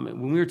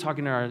 when we were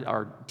talking to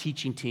our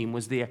teaching team,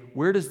 was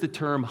where does the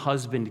term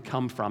husband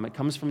come from? It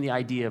comes from the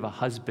idea of a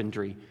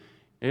husbandry.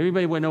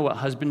 Everybody want to know what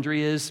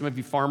husbandry is? Some of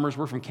you farmers,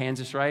 we're from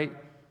Kansas, right?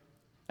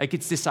 Like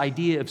it's this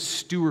idea of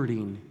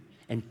stewarding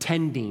and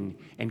tending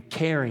and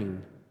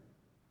caring.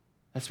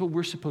 That's what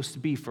we're supposed to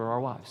be for our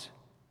wives.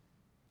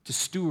 To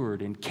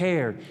steward and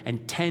care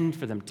and tend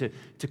for them,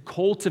 to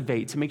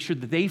cultivate, to make sure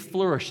that they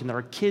flourish and that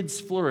our kids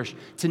flourish,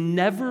 to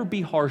never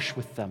be harsh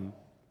with them.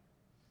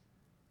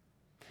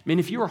 I mean,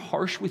 if you are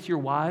harsh with your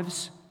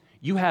wives,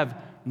 you have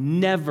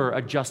never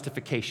a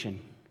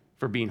justification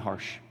for being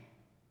harsh.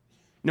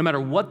 No matter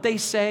what they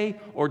say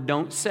or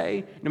don't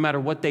say, no matter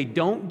what they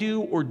don't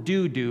do or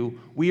do,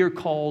 we are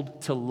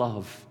called to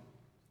love,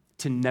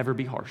 to never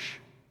be harsh.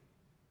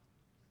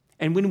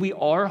 And when we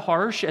are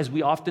harsh, as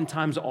we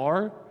oftentimes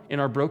are, in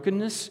our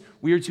brokenness,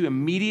 we are to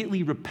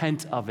immediately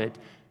repent of it,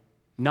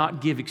 not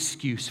give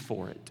excuse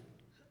for it.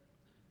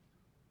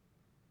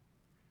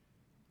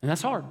 And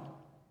that's hard.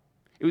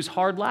 It was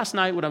hard last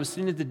night when I was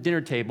sitting at the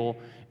dinner table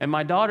and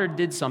my daughter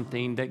did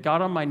something that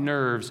got on my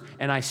nerves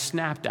and I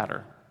snapped at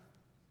her.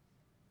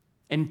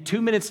 And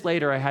 2 minutes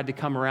later, I had to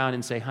come around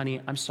and say, honey,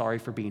 I'm sorry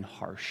for being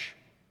harsh.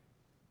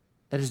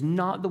 That is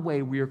not the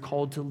way we are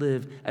called to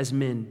live as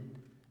men.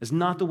 It's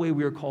not the way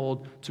we are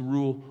called to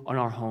rule on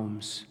our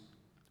homes.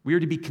 We are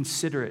to be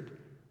considerate.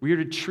 We are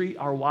to treat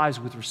our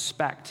wives with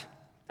respect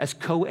as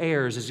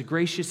co-heirs, as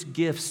gracious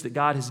gifts that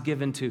God has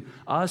given to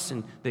us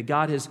and that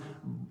God has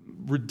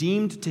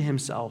redeemed to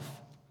himself.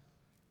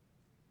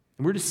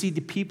 And we're to see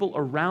the people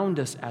around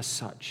us as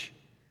such.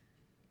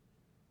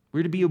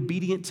 We're to be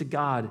obedient to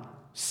God,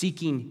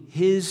 seeking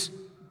his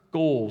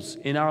goals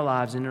in our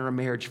lives and in our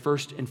marriage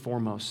first and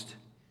foremost.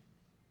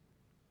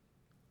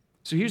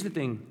 So here's the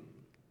thing.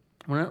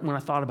 When I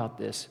thought about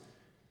this,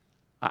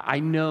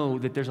 I know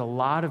that there's a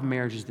lot of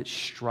marriages that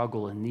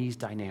struggle in these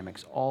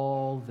dynamics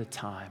all the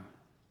time.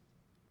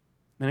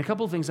 And a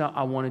couple of things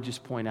I want to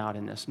just point out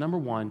in this. Number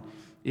one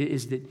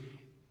is that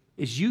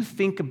as you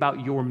think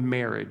about your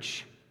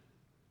marriage,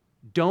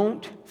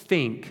 don't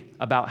think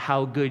about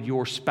how good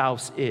your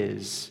spouse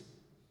is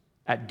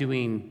at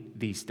doing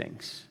these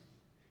things.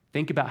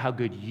 Think about how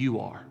good you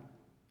are.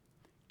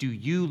 Do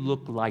you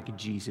look like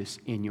Jesus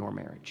in your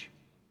marriage?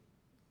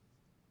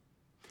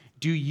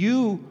 Do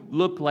you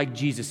look like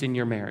Jesus in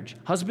your marriage?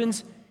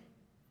 Husbands,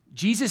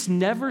 Jesus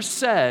never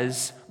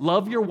says,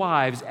 love your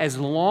wives as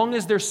long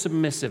as they're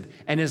submissive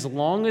and as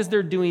long as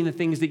they're doing the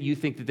things that you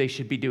think that they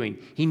should be doing.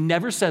 He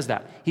never says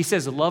that. He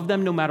says, love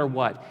them no matter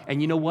what. And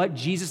you know what?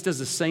 Jesus does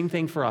the same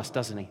thing for us,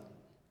 doesn't he?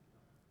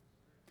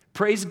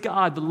 Praise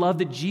God, the love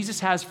that Jesus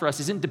has for us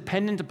isn't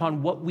dependent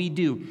upon what we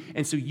do.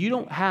 And so you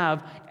don't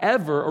have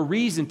ever a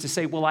reason to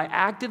say, well, I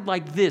acted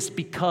like this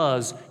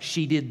because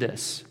she did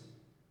this.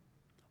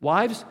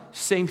 Wives,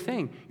 same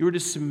thing. You are to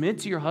submit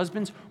to your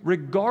husbands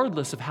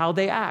regardless of how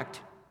they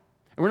act.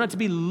 And we're not to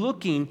be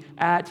looking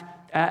at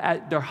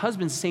their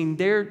husbands saying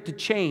they're to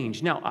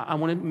change. Now, I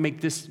want to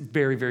make this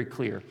very, very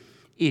clear.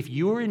 If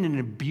you're in an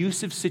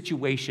abusive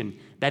situation,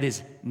 that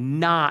is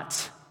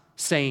not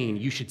saying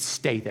you should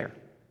stay there.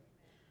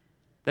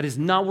 That is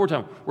not what we're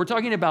talking about. We're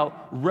talking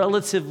about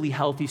relatively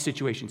healthy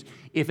situations.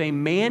 If a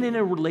man in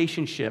a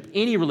relationship,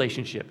 any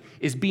relationship,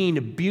 is being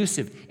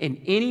abusive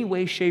in any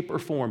way, shape, or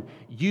form,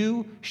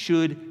 you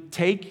should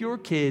take your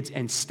kids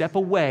and step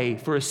away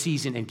for a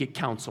season and get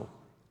counsel.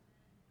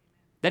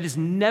 That is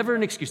never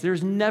an excuse. There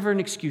is never an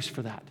excuse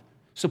for that.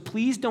 So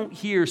please don't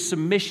hear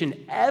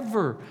submission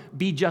ever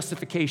be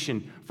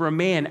justification for a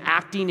man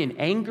acting in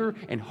anger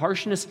and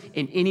harshness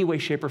in any way,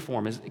 shape, or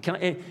form.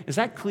 Is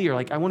that clear?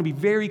 I want to be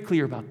very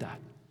clear about that.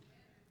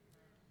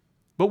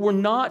 But we're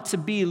not to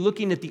be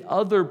looking at the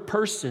other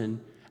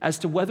person as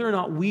to whether or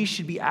not we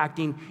should be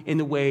acting in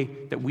the way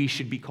that we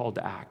should be called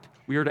to act.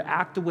 We are to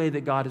act the way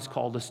that God has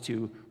called us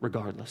to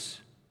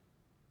regardless.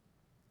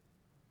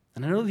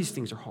 And I know these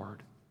things are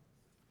hard.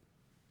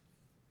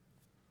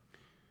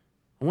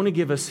 I want to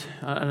give us,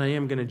 and I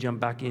am going to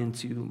jump back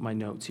into my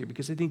notes here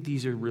because I think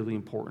these are really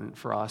important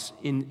for us.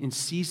 In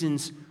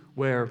seasons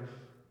where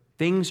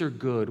things are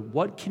good,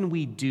 what can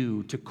we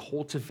do to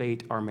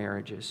cultivate our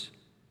marriages?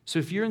 So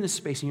if you're in this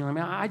space and you're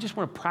like, I just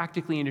want to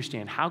practically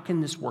understand, how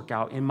can this work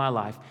out in my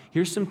life?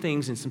 Here's some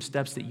things and some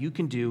steps that you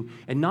can do,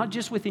 and not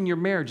just within your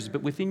marriages,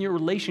 but within your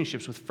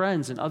relationships with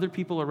friends and other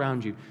people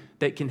around you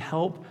that can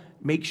help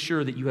make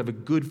sure that you have a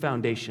good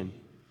foundation.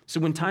 So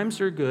when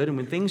times are good and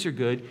when things are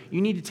good,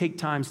 you need to take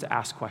times to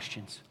ask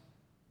questions.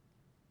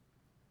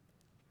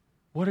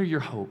 What are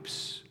your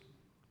hopes?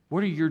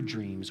 What are your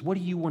dreams? What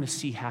do you want to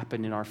see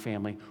happen in our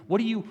family?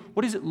 What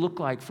does it look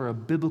like for a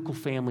biblical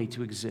family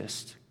to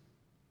exist?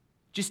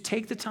 Just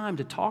take the time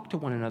to talk to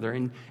one another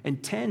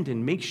and tend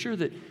and make sure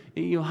that,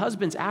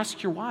 husbands,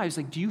 ask your wives,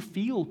 do you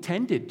feel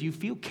tended? Do you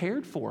feel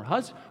cared for?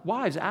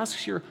 Wives,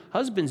 ask your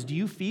husbands, do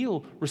you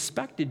feel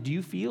respected? Do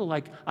you feel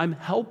like I'm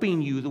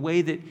helping you the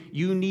way that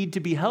you need to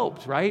be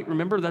helped, right?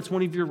 Remember, that's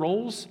one of your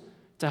roles,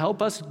 to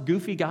help us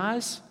goofy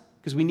guys,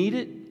 because we need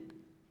it.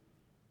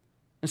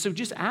 And so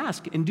just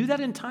ask, and do that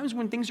in times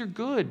when things are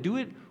good. Do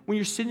it when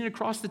you're sitting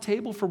across the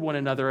table for one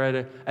another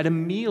at a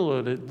meal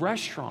or at a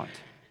restaurant.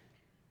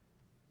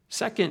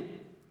 Second,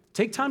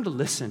 take time to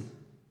listen.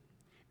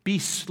 Be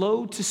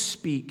slow to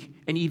speak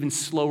and even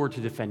slower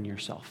to defend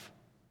yourself.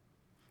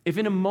 If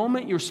in a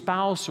moment your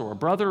spouse or a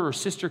brother or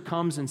sister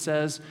comes and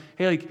says,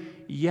 hey,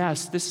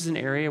 yes, this is an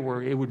area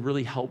where it would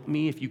really help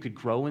me if you could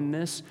grow in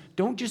this,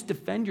 don't just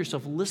defend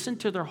yourself. Listen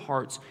to their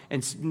hearts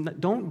and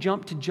don't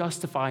jump to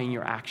justifying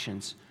your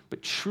actions,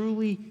 but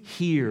truly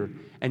hear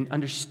and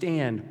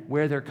understand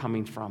where they're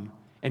coming from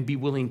and be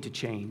willing to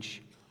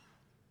change.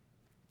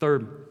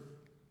 Third,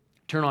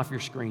 turn off your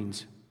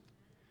screens.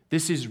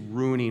 This is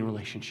ruining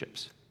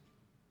relationships.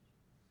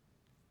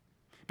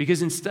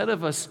 Because instead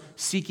of us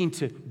seeking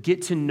to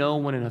get to know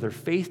one another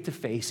face to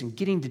face and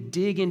getting to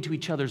dig into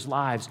each other's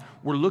lives,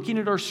 we're looking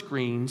at our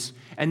screens,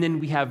 and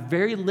then we have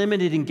very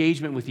limited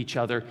engagement with each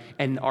other,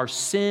 and our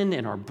sin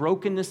and our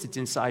brokenness that's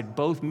inside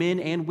both men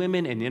and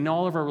women and in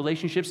all of our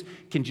relationships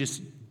can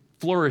just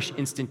flourish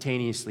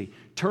instantaneously.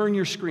 Turn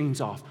your screens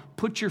off.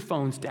 Put your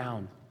phones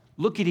down.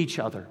 Look at each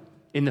other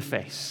in the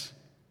face.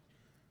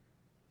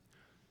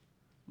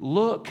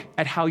 Look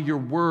at how your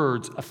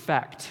words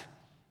affect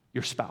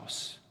your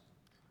spouse.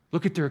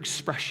 Look at their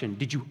expression.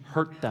 Did you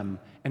hurt them?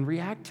 And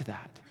react to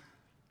that.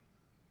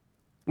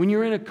 When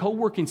you're in a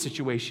co-working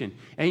situation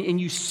and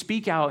you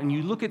speak out and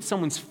you look at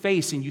someone's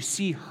face and you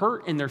see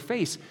hurt in their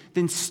face,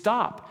 then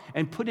stop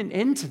and put an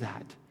end to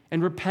that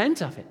and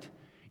repent of it.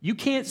 You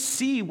can't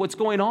see what's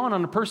going on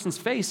a person's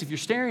face if you're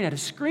staring at a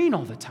screen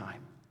all the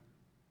time.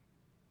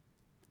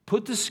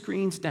 Put the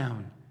screens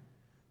down.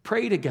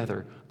 Pray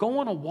together. Go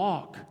on a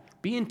walk.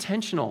 Be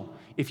intentional.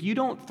 If you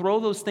don't throw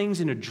those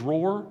things in a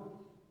drawer,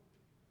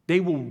 they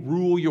will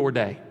rule your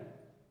day.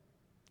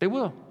 They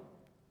will.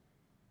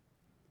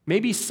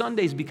 Maybe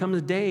Sundays become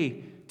a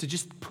day to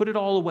just put it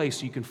all away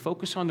so you can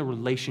focus on the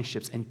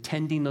relationships and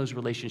tending those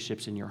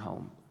relationships in your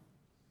home.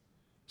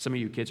 Some of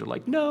you kids are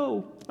like,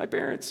 no, my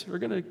parents are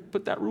going to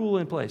put that rule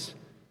in place.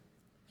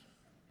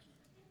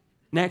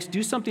 Next,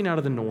 do something out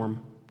of the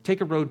norm. Take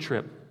a road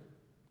trip.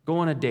 Go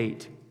on a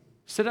date.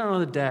 Sit out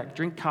on the deck.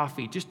 Drink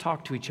coffee. Just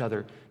talk to each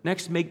other.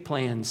 Next, make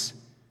plans.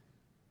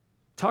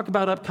 Talk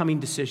about upcoming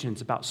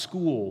decisions about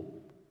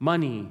school,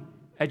 money,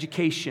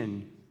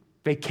 education,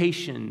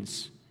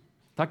 vacations.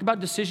 Talk about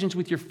decisions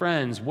with your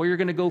friends, where you're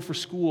going to go for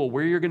school,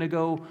 where you're going to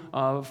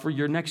go for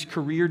your next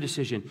career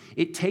decision.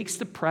 It takes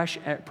the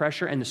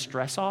pressure and the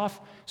stress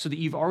off so that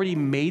you've already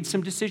made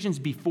some decisions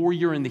before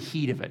you're in the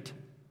heat of it.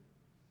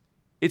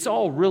 It's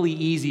all really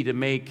easy to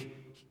make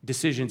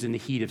decisions in the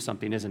heat of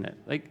something, isn't it?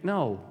 Like,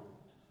 no.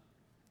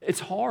 It's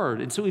hard.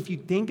 And so if you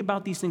think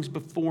about these things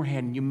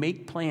beforehand and you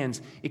make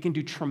plans, it can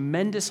do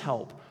tremendous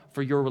help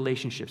for your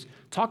relationships.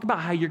 Talk about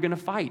how you're going to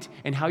fight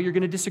and how you're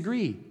going to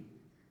disagree.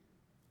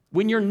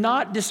 When you're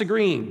not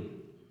disagreeing,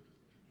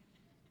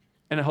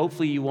 and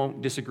hopefully you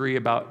won't disagree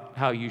about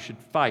how you should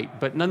fight,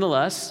 but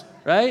nonetheless,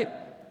 right?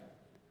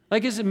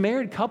 Like as a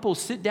married couple,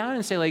 sit down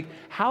and say, like,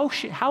 how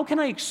can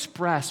I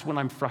express when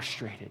I'm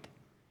frustrated?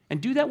 And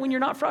do that when you're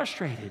not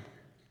frustrated.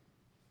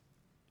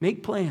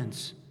 Make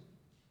plans.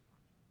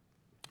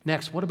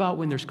 Next, what about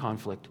when there's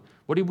conflict?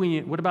 What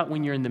about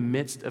when you're in the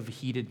midst of a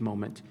heated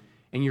moment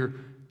and you're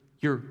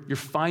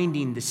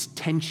finding this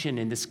tension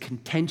and this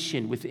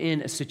contention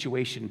within a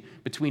situation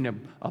between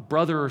a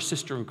brother or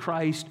sister in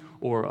Christ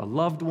or a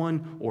loved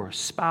one or a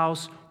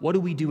spouse? What do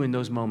we do in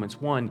those moments?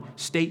 One,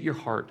 state your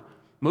heart.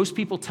 Most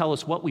people tell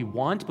us what we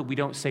want, but we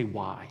don't say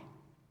why.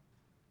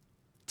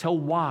 Tell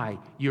why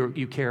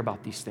you care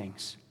about these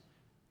things.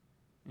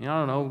 I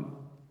don't know,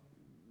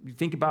 you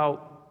think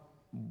about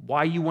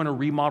why you want to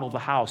remodel the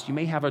house. You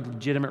may have a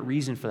legitimate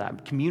reason for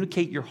that.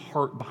 Communicate your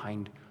heart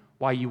behind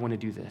why you want to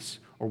do this,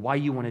 or why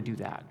you want to do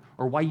that,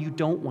 or why you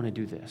don't want to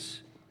do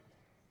this.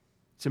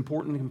 It's an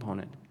important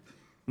component.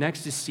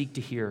 Next is seek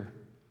to hear.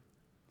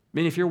 I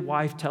mean, if your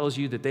wife tells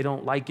you that they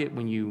don't like it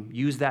when you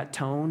use that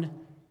tone,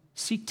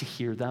 seek to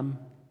hear them.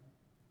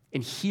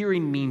 And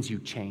hearing means you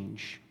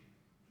change.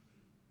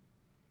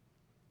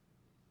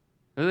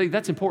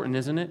 That's important,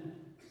 isn't it?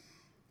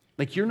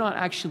 Like you're not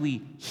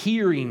actually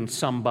hearing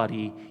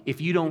somebody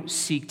if you don't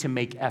seek to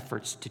make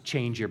efforts to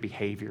change your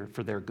behavior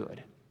for their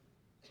good.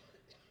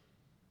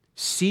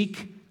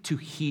 Seek to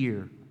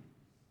hear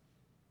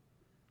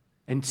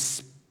and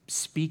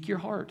speak your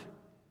heart.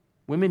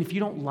 Women, if you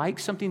don't like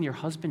something your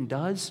husband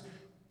does,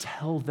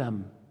 tell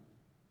them.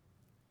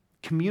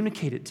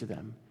 Communicate it to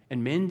them.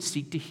 And men,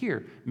 seek to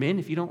hear. Men,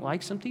 if you don't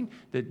like something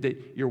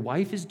that your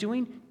wife is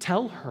doing,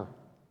 tell her.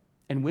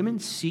 And women,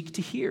 seek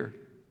to hear.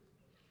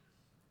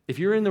 If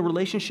you're in the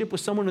relationship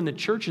with someone in the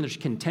church and there's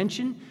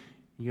contention,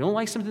 you don't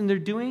like something they're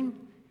doing,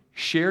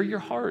 share your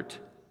heart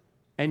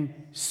and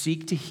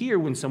seek to hear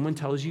when someone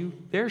tells you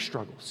their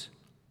struggles.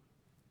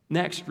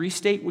 Next,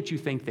 restate what you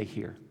think they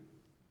hear.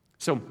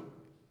 So,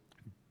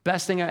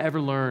 best thing I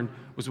ever learned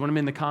was when I'm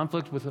in the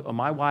conflict with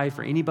my wife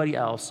or anybody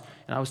else,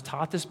 and I was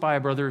taught this by a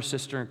brother or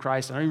sister in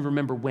Christ, I don't even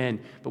remember when,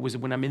 but was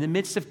when I'm in the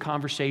midst of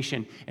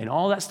conversation and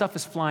all that stuff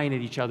is flying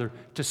at each other,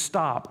 to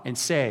stop and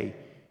say,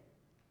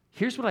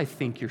 here's what I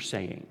think you're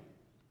saying.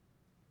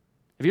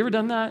 Have you ever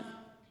done that?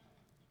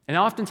 And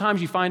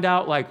oftentimes you find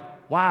out like,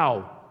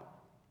 wow,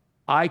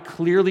 I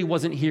clearly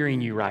wasn't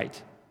hearing you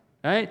right.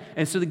 Right?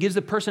 And so that gives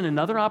the person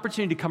another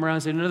opportunity to come around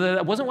and say, no,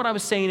 that wasn't what I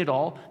was saying at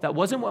all. That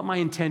wasn't what my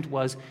intent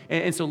was.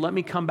 And so let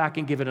me come back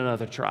and give it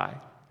another try.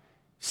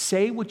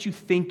 Say what you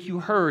think you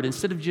heard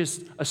instead of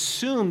just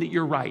assume that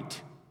you're right.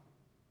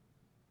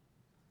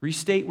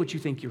 Restate what you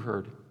think you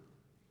heard.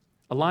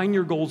 Align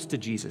your goals to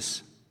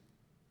Jesus.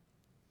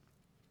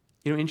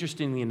 You know,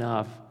 interestingly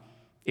enough,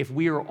 if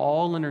we are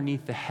all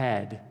underneath the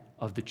head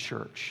of the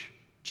church,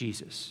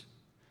 Jesus,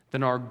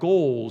 then our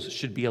goals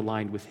should be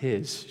aligned with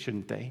his,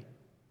 shouldn't they?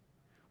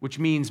 Which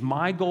means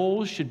my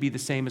goals should be the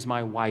same as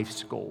my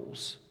wife's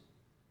goals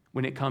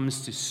when it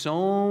comes to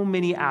so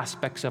many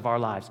aspects of our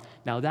lives.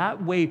 Now,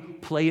 that way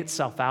play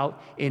itself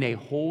out in a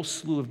whole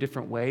slew of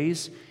different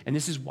ways. And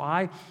this is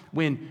why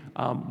when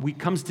it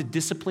comes to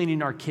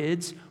disciplining our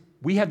kids,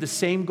 we have the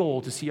same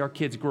goal to see our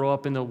kids grow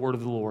up in the word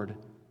of the Lord.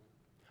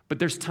 But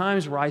there's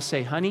times where I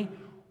say, honey,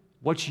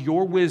 what's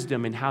your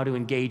wisdom in how to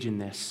engage in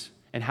this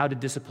and how to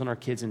discipline our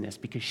kids in this?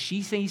 Because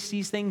she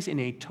sees things in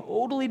a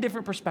totally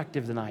different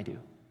perspective than I do.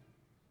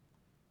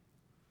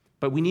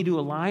 But we need to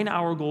align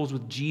our goals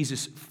with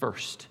Jesus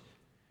first.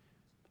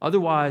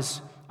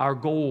 Otherwise, our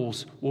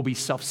goals will be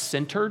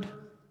self-centered,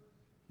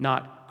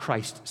 not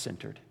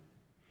Christ-centered.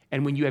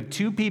 And when you have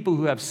two people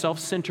who have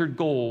self-centered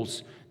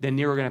goals, then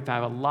you're going to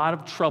have a lot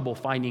of trouble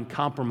finding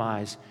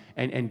compromise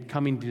and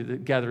coming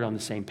together on the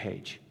same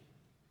page.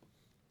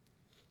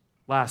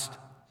 Last,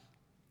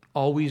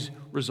 always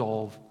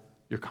resolve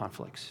your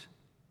conflicts.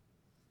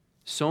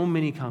 So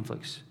many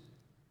conflicts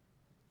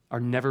are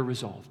never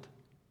resolved.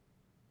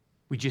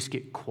 We just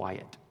get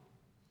quiet.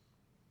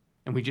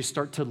 And we just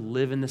start to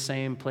live in the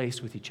same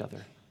place with each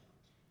other.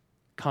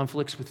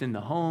 Conflicts within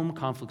the home,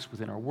 conflicts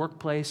within our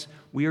workplace.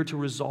 We are to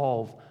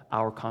resolve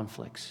our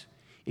conflicts.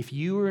 If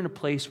you are in a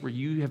place where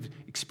you have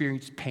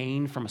experienced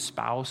pain from a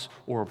spouse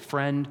or a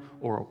friend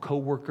or a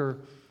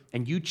coworker,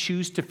 and you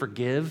choose to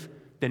forgive,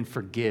 then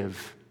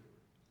forgive.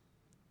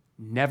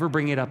 Never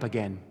bring it up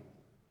again.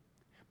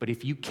 But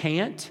if you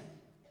can't,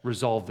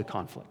 resolve the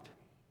conflict.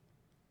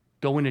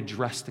 Go and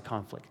address the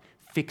conflict.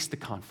 Fix the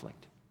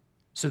conflict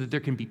so that there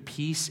can be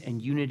peace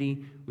and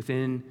unity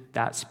within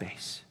that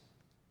space.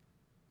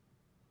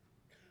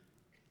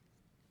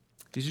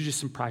 These are just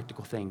some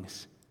practical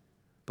things.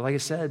 But like I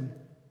said,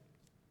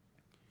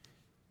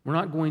 we're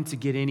not going to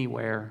get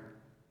anywhere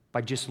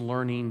by just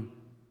learning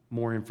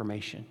more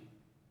information.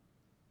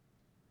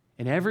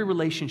 And every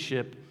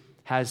relationship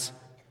has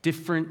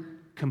different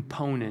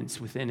components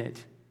within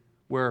it,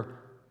 where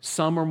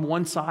some on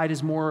one side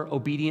is more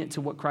obedient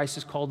to what Christ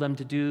has called them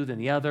to do than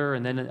the other,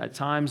 and then at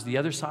times the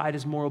other side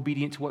is more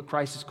obedient to what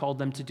Christ has called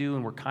them to do,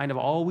 and we're kind of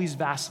always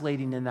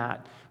vacillating in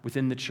that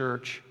within the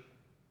church.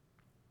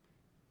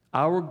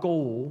 Our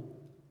goal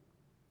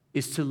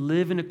is to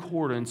live in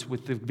accordance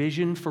with the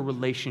vision for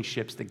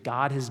relationships that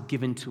God has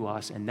given to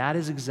us, and that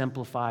is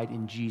exemplified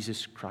in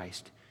Jesus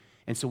Christ.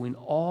 And so in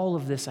all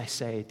of this, I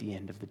say at the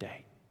end of the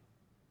day,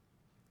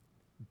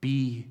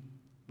 be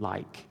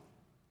like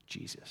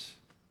Jesus.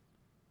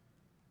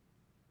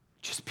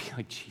 Just be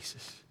like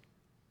Jesus.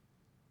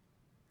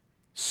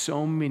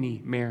 So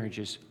many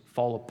marriages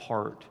fall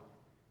apart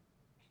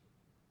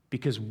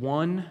because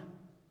one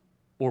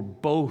or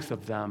both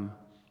of them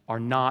are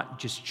not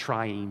just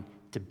trying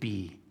to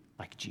be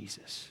like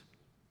Jesus.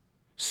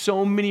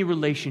 So many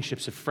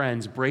relationships of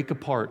friends break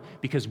apart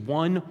because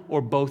one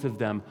or both of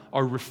them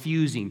are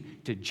refusing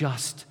to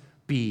just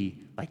be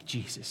like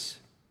Jesus.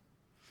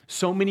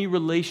 So many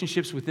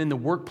relationships within the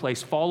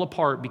workplace fall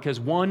apart because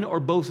one or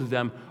both of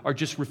them are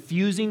just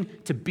refusing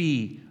to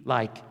be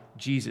like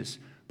Jesus.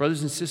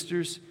 Brothers and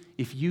sisters,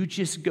 if you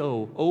just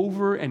go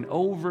over and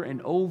over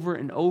and over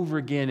and over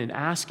again and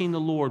asking the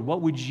Lord, what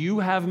would you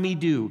have me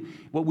do?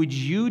 What would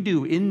you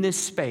do in this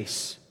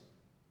space?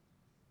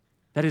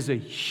 That is a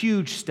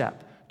huge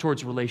step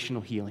towards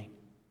relational healing.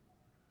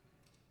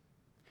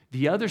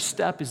 The other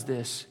step is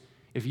this.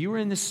 If you are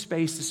in this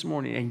space this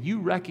morning and you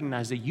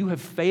recognize that you have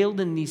failed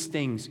in these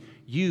things,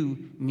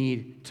 you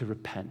need to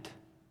repent.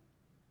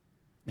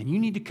 And you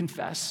need to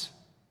confess.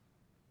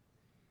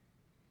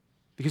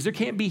 Because there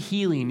can't be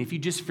healing if you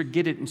just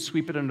forget it and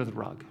sweep it under the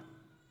rug.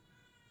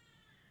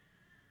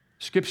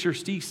 Scripture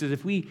speaks that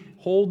if we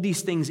hold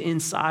these things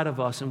inside of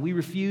us and we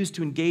refuse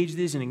to engage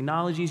these and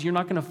acknowledge these, you're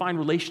not going to find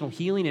relational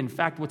healing. In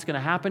fact, what's going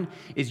to happen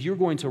is you're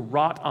going to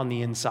rot on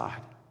the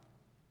inside.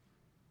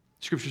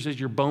 Scripture says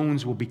your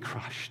bones will be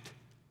crushed.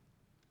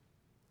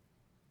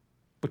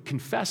 But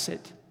confess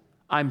it,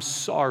 I'm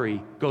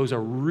sorry, goes a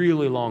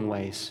really long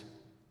ways.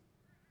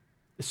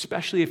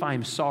 Especially if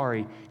I'm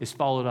sorry is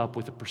followed up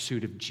with a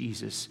pursuit of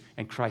Jesus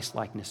and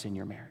Christ-likeness in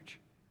your marriage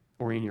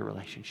or in your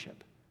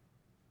relationship.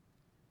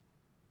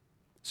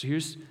 So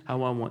here's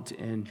how I want to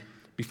end.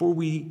 Before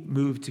we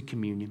move to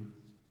communion,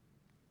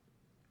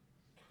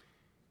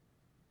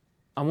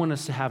 I want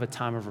us to have a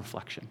time of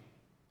reflection.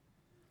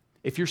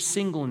 If you're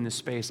single in this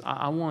space,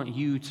 I want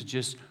you to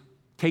just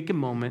take a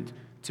moment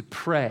to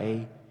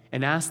pray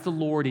and ask the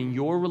Lord in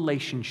your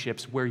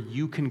relationships where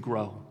you can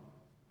grow,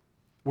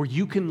 where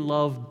you can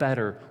love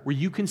better, where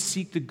you can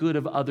seek the good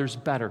of others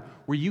better,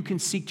 where you can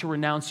seek to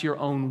renounce your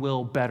own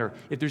will better.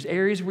 If there's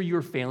areas where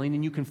you're failing,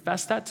 and you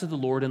confess that to the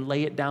Lord and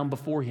lay it down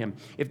before Him.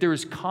 If there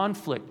is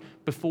conflict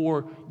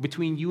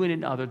between you and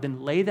another, then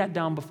lay that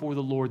down before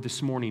the Lord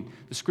this morning.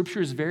 The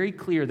Scripture is very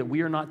clear that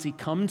we are not to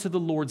come to the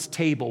Lord's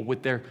table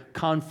with their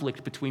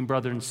conflict between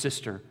brother and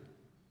sister.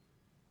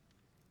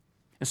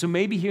 And so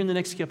maybe here in the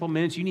next couple of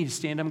minutes, you need to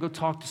stand up and go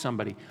talk to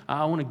somebody.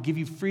 I want to give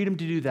you freedom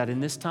to do that in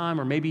this time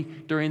or maybe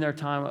during their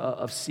time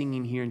of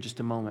singing here in just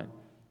a moment.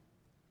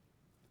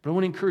 But I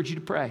want to encourage you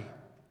to pray.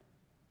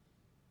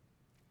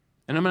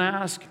 And I'm going to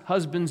ask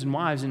husbands and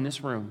wives in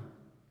this room,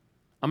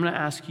 I'm going to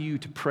ask you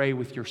to pray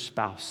with your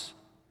spouse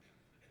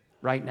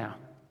right now.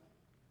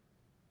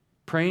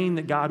 Praying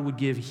that God would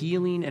give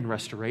healing and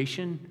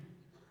restoration,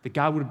 that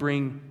God would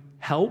bring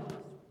help,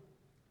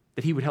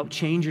 that He would help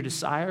change your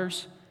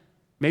desires.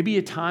 Maybe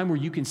a time where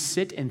you can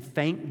sit and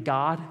thank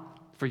God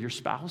for your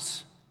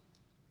spouse.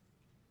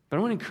 But I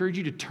want to encourage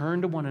you to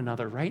turn to one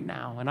another right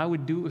now, and I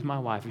would do it with my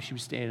wife if she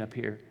was standing up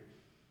here,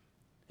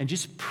 and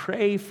just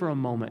pray for a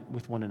moment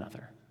with one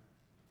another.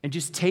 And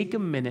just take a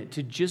minute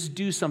to just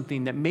do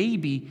something that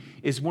maybe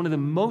is one of the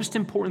most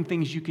important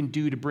things you can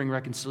do to bring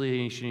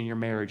reconciliation in your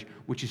marriage,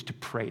 which is to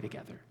pray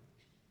together.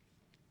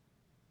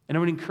 And I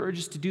would encourage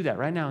us to do that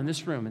right now in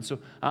this room. And so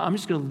I'm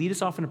just going to lead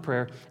us off in a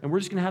prayer, and we're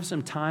just going to have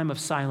some time of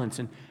silence.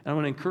 And I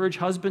want to encourage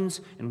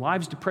husbands and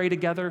wives to pray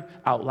together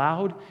out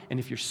loud. And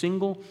if you're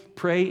single,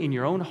 pray in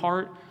your own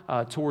heart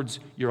towards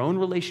your own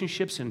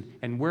relationships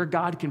and where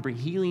God can bring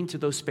healing to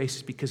those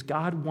spaces, because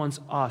God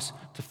wants us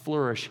to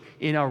flourish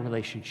in our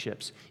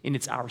relationships. And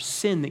it's our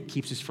sin that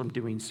keeps us from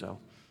doing so.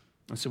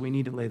 And so we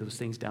need to lay those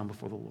things down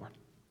before the Lord.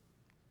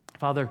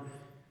 Father,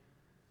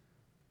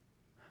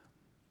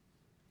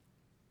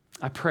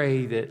 I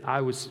pray that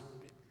I was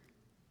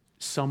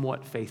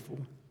somewhat faithful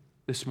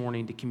this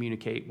morning to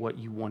communicate what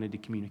you wanted to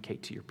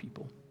communicate to your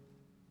people.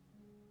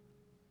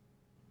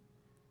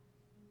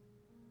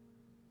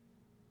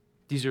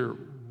 These are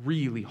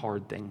really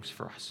hard things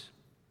for us.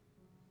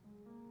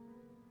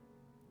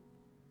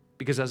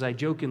 Because as I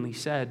jokingly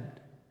said,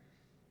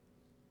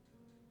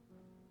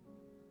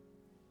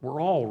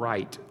 we're all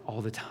right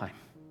all the time.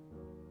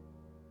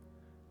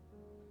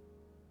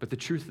 But the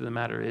truth of the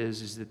matter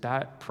is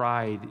that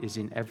pride is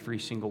in every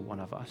single one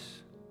of us.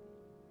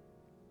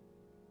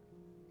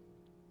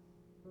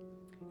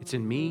 It's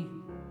in me.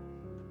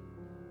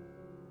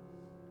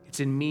 It's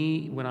in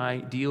me when I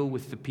deal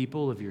with the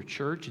people of your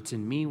church. It's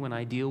in me when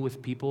I deal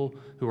with people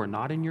who are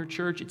not in your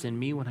church. It's in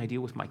me when I deal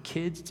with my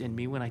kids. It's in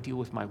me when I deal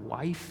with my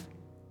wife.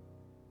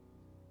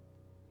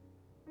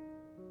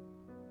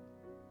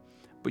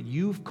 But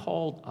you've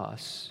called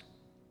us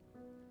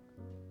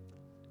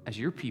as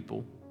your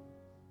people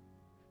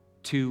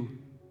to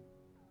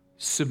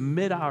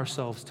submit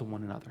ourselves to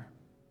one another,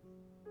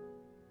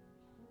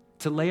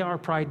 to lay our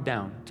pride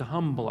down, to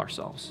humble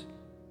ourselves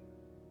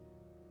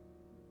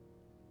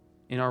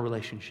in our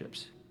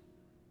relationships.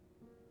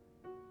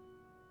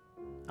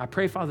 I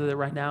pray, Father, that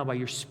right now by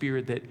your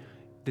Spirit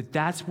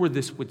that's where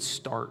this would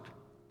start.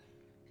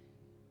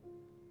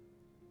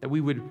 That we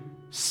would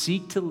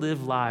seek to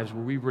live lives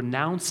where we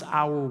renounce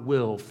our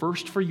will,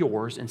 first for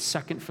yours and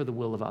second for the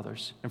will of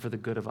others and for the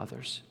good of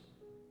others.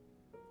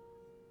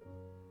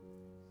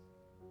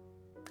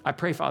 I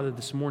pray, Father,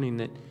 this morning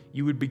that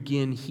you would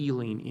begin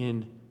healing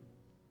in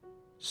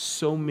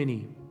so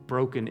many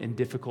broken and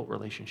difficult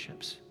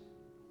relationships.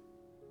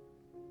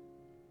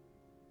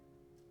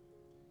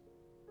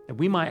 That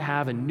we might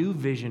have a new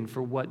vision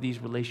for what these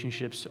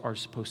relationships are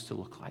supposed to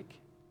look like.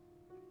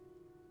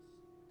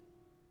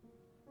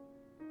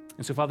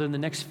 And so, Father, in the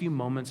next few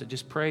moments, I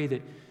just pray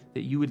that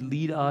you would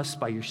lead us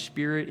by your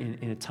Spirit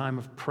in a time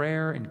of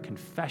prayer and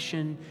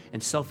confession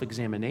and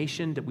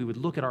self-examination, that we would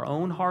look at our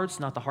own hearts,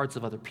 not the hearts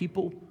of other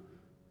people.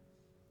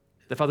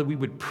 That, Father, we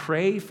would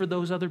pray for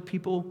those other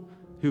people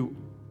who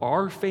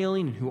are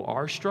failing and who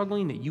are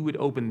struggling, that you would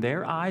open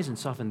their eyes and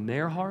soften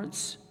their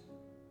hearts,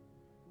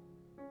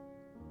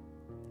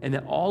 and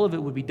that all of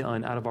it would be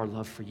done out of our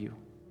love for you.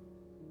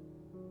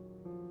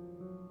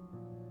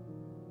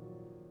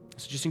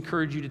 So just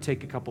encourage you to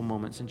take a couple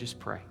moments and just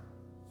pray.